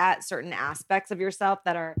look at certain aspects of yourself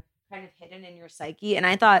that are kind of hidden in your psyche. And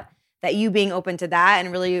I thought that you being open to that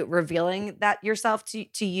and really revealing that yourself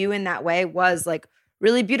to you in that way was like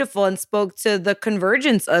really beautiful and spoke to the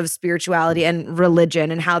convergence of spirituality and religion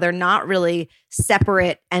and how they're not really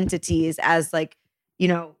separate entities as like,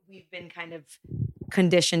 we've been kind of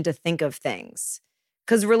conditioned to think of things.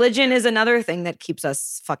 Because religion is another thing that keeps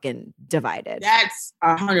us fucking divided. That's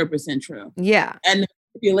 100% true. Yeah. And the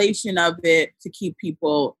manipulation of it to keep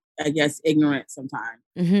people, I guess, ignorant sometimes.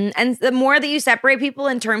 Mm-hmm. And the more that you separate people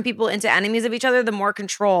and turn people into enemies of each other, the more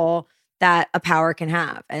control that a power can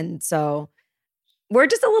have. And so we're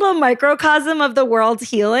just a little microcosm of the world's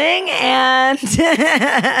healing, and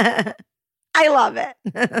I love it.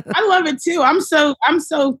 I love it too. I'm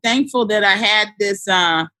so thankful that I had this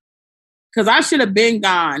because I should have been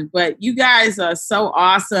gone, but you guys are so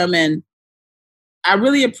awesome, and I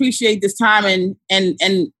really appreciate this time and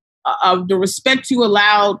the respect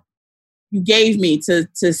you gave me to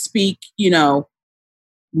speak,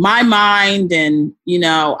 my mind, and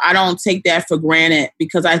I don't take that for granted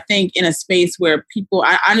because I think in a space where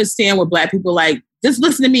I understand what Black people like, just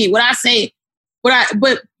listen to me, what I say,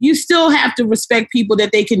 but you still have to respect people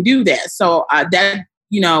that they can do that. So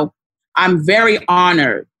I'm very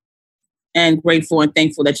honored and grateful and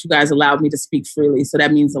thankful that you guys allowed me to speak freely. So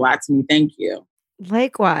that means a lot to me. Thank you.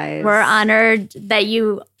 Likewise. We're honored that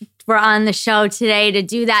you were on the show today to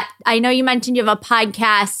do that. I know you mentioned you have a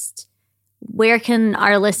podcast. Where can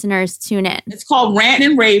our listeners tune in? It's called Rant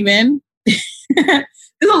and Raven. There's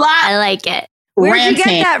a lot. I like it. Where'd you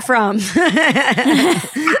get that from?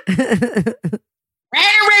 Rant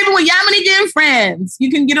and Raven with Yamaneika and Friends. You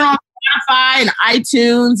can get it on Spotify and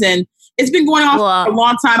iTunes, and it's been going on for a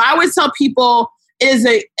long time. I always tell people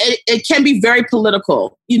it can be very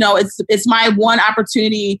political. It's my one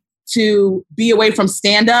opportunity to be away from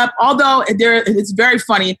stand-up. Although it's very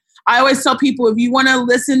funny. I always tell people, if you want to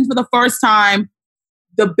listen for the first time,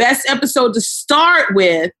 the best episode to start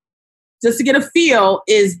with, just to get a feel,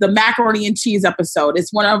 is the macaroni and cheese episode.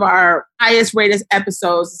 It's one of our highest rated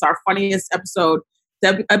episodes. It's our funniest episode.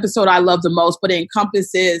 The episode I love the most, but it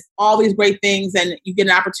encompasses all these great things. And you get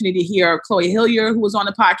an opportunity to hear Chloe Hillier, who was on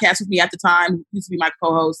the podcast with me at the time, who used to be my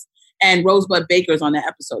co-host, and Rosebud Baker's on that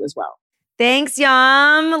episode as well. Thanks,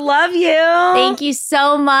 Yam. Love you. Thank you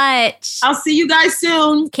so much. I'll see you guys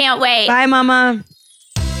soon. Can't wait. Bye, Mama.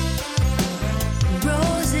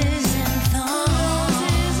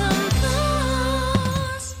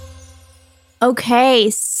 Okay,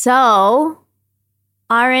 so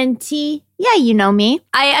RNT, yeah, you know me.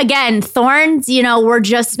 Thorns, we're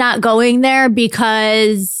just not going there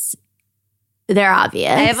because they're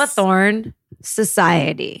obvious. I have a thorn.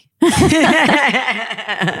 society.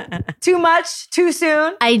 Too much, too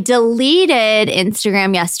soon. I deleted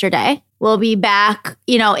Instagram yesterday. We'll be back,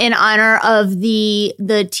 in honor of the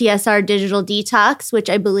TSR digital detox, which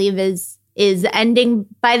I believe is ending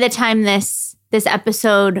by the time this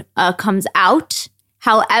episode comes out.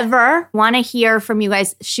 However, want to hear from you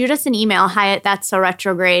guys. Shoot us an email,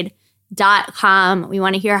 hi@that'ssoretrograde.com. We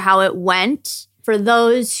want to hear how it went. For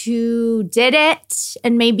those who did it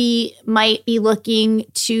and maybe might be looking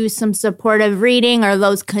to some supportive reading, or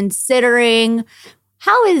those considering,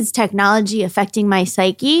 how is technology affecting my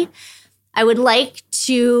psyche? I would like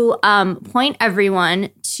to point everyone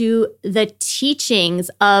to the teachings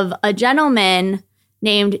of a gentleman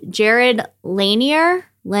named Jared Lanier,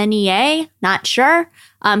 not sure.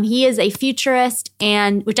 He is a futurist,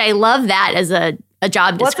 and which I love that as a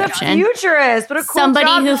job description. What's a futurist? What a cool somebody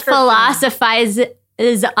job who description.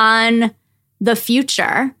 philosophizes on the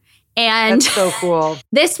future. And That's so cool.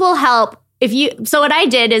 this will help if you. So what I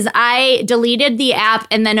did is I deleted the app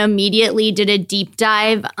and then immediately did a deep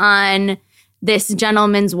dive on this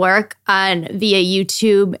gentleman's work via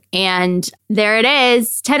YouTube. And there it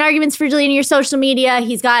is. 10 arguments for deleting your social media.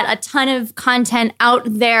 He's got a ton of content out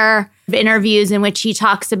there, interviews in which he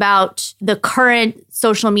talks about the current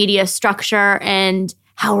social media structure and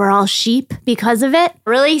how we're all sheep because of it.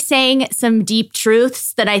 Really saying some deep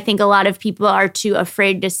truths that I think a lot of people are too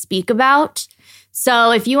afraid to speak about.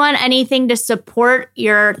 So if you want anything to support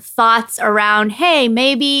your thoughts around, hey,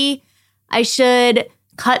 maybe I should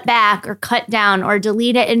cut back or cut down or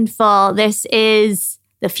delete it in full, this is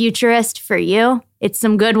the futurist for you. It's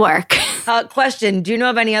some good work. Question, do you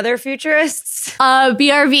know of any other futurists?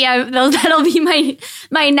 BRV, that'll be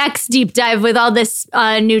my next deep dive with all this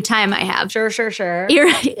new time I have. Sure.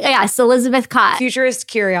 Yes, Elizabeth Cott. Futurist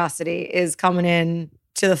curiosity is coming in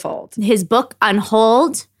to the fold. His book on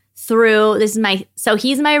hold through,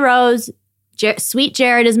 he's my rose, Sweet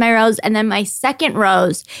Jared is my rose, and then my second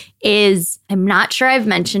rose is, I'm not sure I've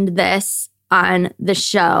mentioned this on the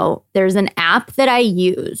show, there's an app that I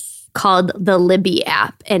use called the Libby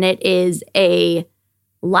app, and it is a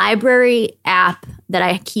library app that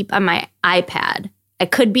I keep on my iPad. I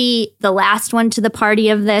could be the last one to the party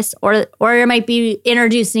of this, or I might be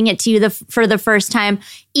introducing it to you for the first time.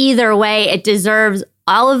 Either way, it deserves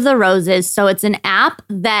all of the roses. So it's an app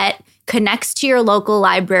that connects to your local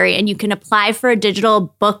library, and you can apply for a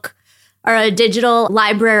digital book or a digital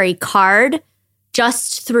library card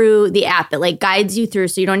just through the app. It guides you through,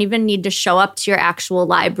 so you don't even need to show up to your actual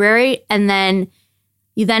library. And then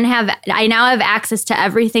I now have access to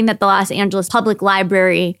everything that the Los Angeles Public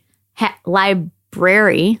Library has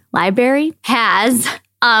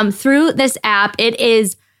through this app. It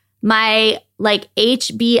is my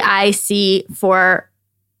HBIC for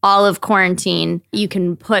all of quarantine. You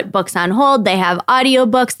can put books on hold. They have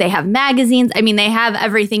audiobooks. They have magazines. I mean, they have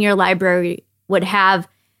everything your library would have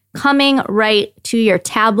coming right to your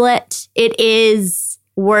tablet. It is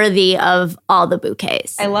worthy of all the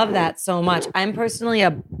bouquets. I love that so much. I'm personally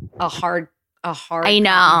a hard I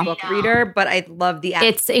know. book reader, but I love the app.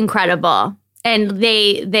 It's incredible. And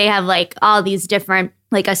they have all these different,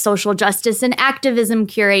 a social justice and activism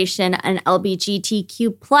curation, an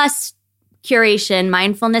LGBTQ plus curation,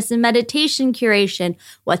 mindfulness and meditation curation,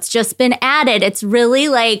 what's just been added. It's really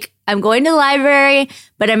I'm going to the library,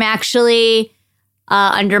 but I'm actually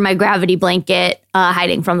under my gravity blanket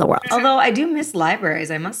hiding from the world. Although I do miss libraries,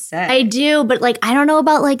 I must say. I do, but I don't know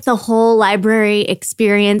about the whole library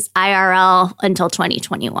experience IRL until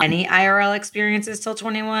 2021. Any IRL experiences till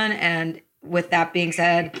 21. And with that being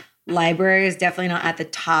said, library is definitely not at the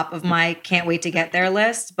top of my can't wait to get there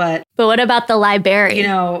list. But what about the library?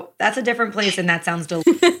 That's a different place, and that sounds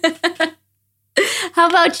delicious. How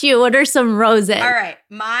about you? What are some roses? All right.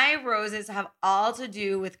 My roses have all to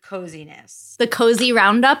do with coziness. The Cozy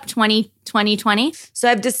Roundup 2020. So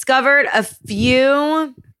I've discovered a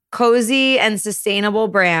few cozy and sustainable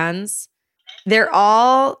brands. They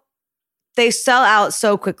sell out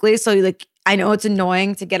so quickly. So I know it's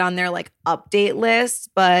annoying to get on their update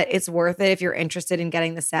list, but it's worth it if you're interested in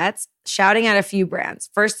getting the sets. Shouting out a few brands.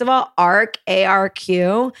 First of all, ARQ,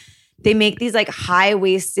 ARQ. They make these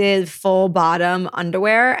high-waisted, full-bottom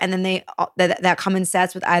underwear, and then that come in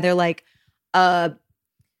sets with either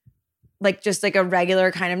just a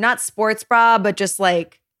regular kind of not sports bra, but just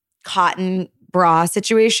cotton bra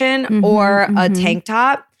situation, or a tank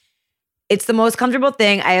top. It's the most comfortable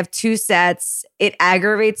thing. I have 2 sets. It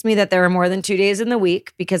aggravates me that there are more than 2 days in the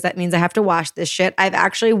week because that means I have to wash this shit. I've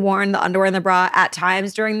actually worn the underwear and the bra at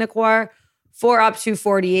times during the core for up to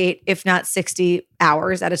 48, if not 60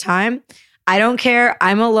 hours at a time. I don't care.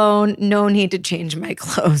 I'm alone. No need to change my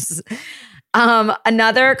clothes.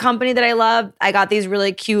 Another company that I love, I got these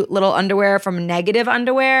really cute little underwear from Negative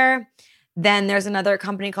Underwear. Then there's another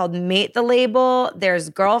company called Mate the Label. There's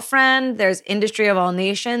Girlfriend. There's Industry of All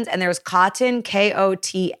Nations. And there's Cotton,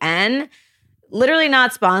 Kotn. Literally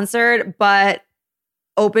not sponsored, but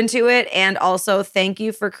open to it. And also thank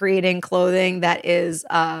you for creating clothing that is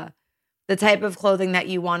the type of clothing that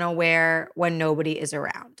you want to wear when nobody is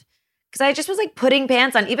around. Because I just was like putting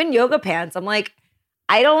pants on, even yoga pants. I'm like,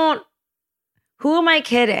 who am I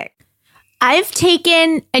kidding? I've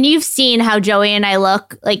taken, and you've seen how Joey and I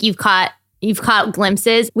look, like you've caught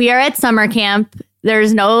glimpses. We are at summer camp.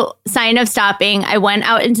 There's no sign of stopping. I went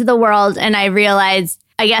out into the world and I realized,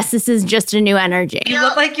 I guess this is just a new energy. You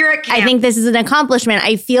look like you're at camp. I think this is an accomplishment.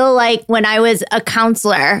 I feel like when I was a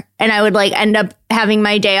counselor and I would like end up having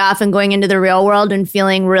my day off and going into the real world and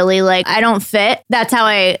feeling really like I don't fit. That's how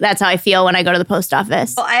I feel when I go to the post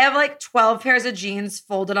office. Well, I have like 12 pairs of jeans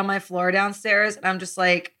folded on my floor downstairs, and I'm just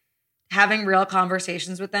like having real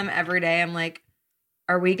conversations with them every day. I'm like,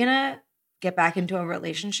 are we gonna get back into a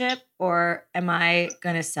relationship, or am I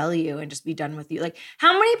gonna sell you and just be done with you? Like,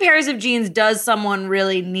 how many pairs of jeans does someone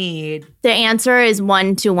really need? The answer is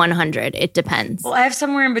 1 to 100. It depends. Well, I have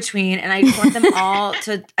somewhere in between, and I just want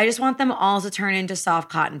them all to turn into soft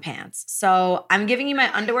cotton pants. So I'm giving you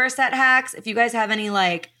my underwear set hacks. If you guys have any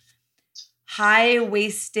like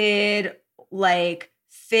high-waisted, like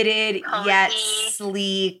fitted yet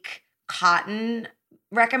sleek cotton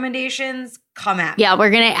recommendations, come at me. Yeah, we're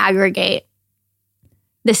gonna aggregate.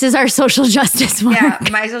 This is our social justice work. Yeah,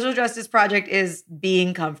 my social justice project is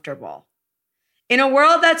being comfortable. In a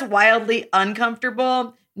world that's wildly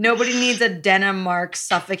uncomfortable, nobody needs a denim mark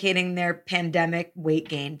suffocating their pandemic weight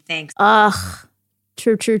gain. Thanks. Ugh.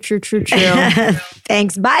 True.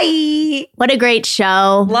 Thanks. Bye. What a great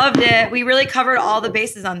show. Loved it. We really covered all the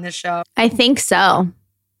bases on this show. I think so.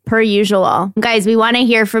 Per usual. Guys, we want to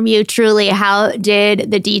hear from you truly. How did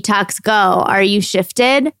the detox go? Are you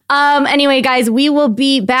shifted? Anyway, guys, we will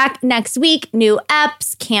be back next week. New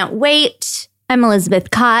eps. Can't wait. I'm Elizabeth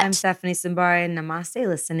Cott. I'm Stephanie Simbari. Namaste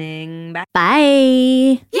listening. Bye.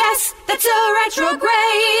 Bye. Yes, that's a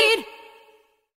retrograde.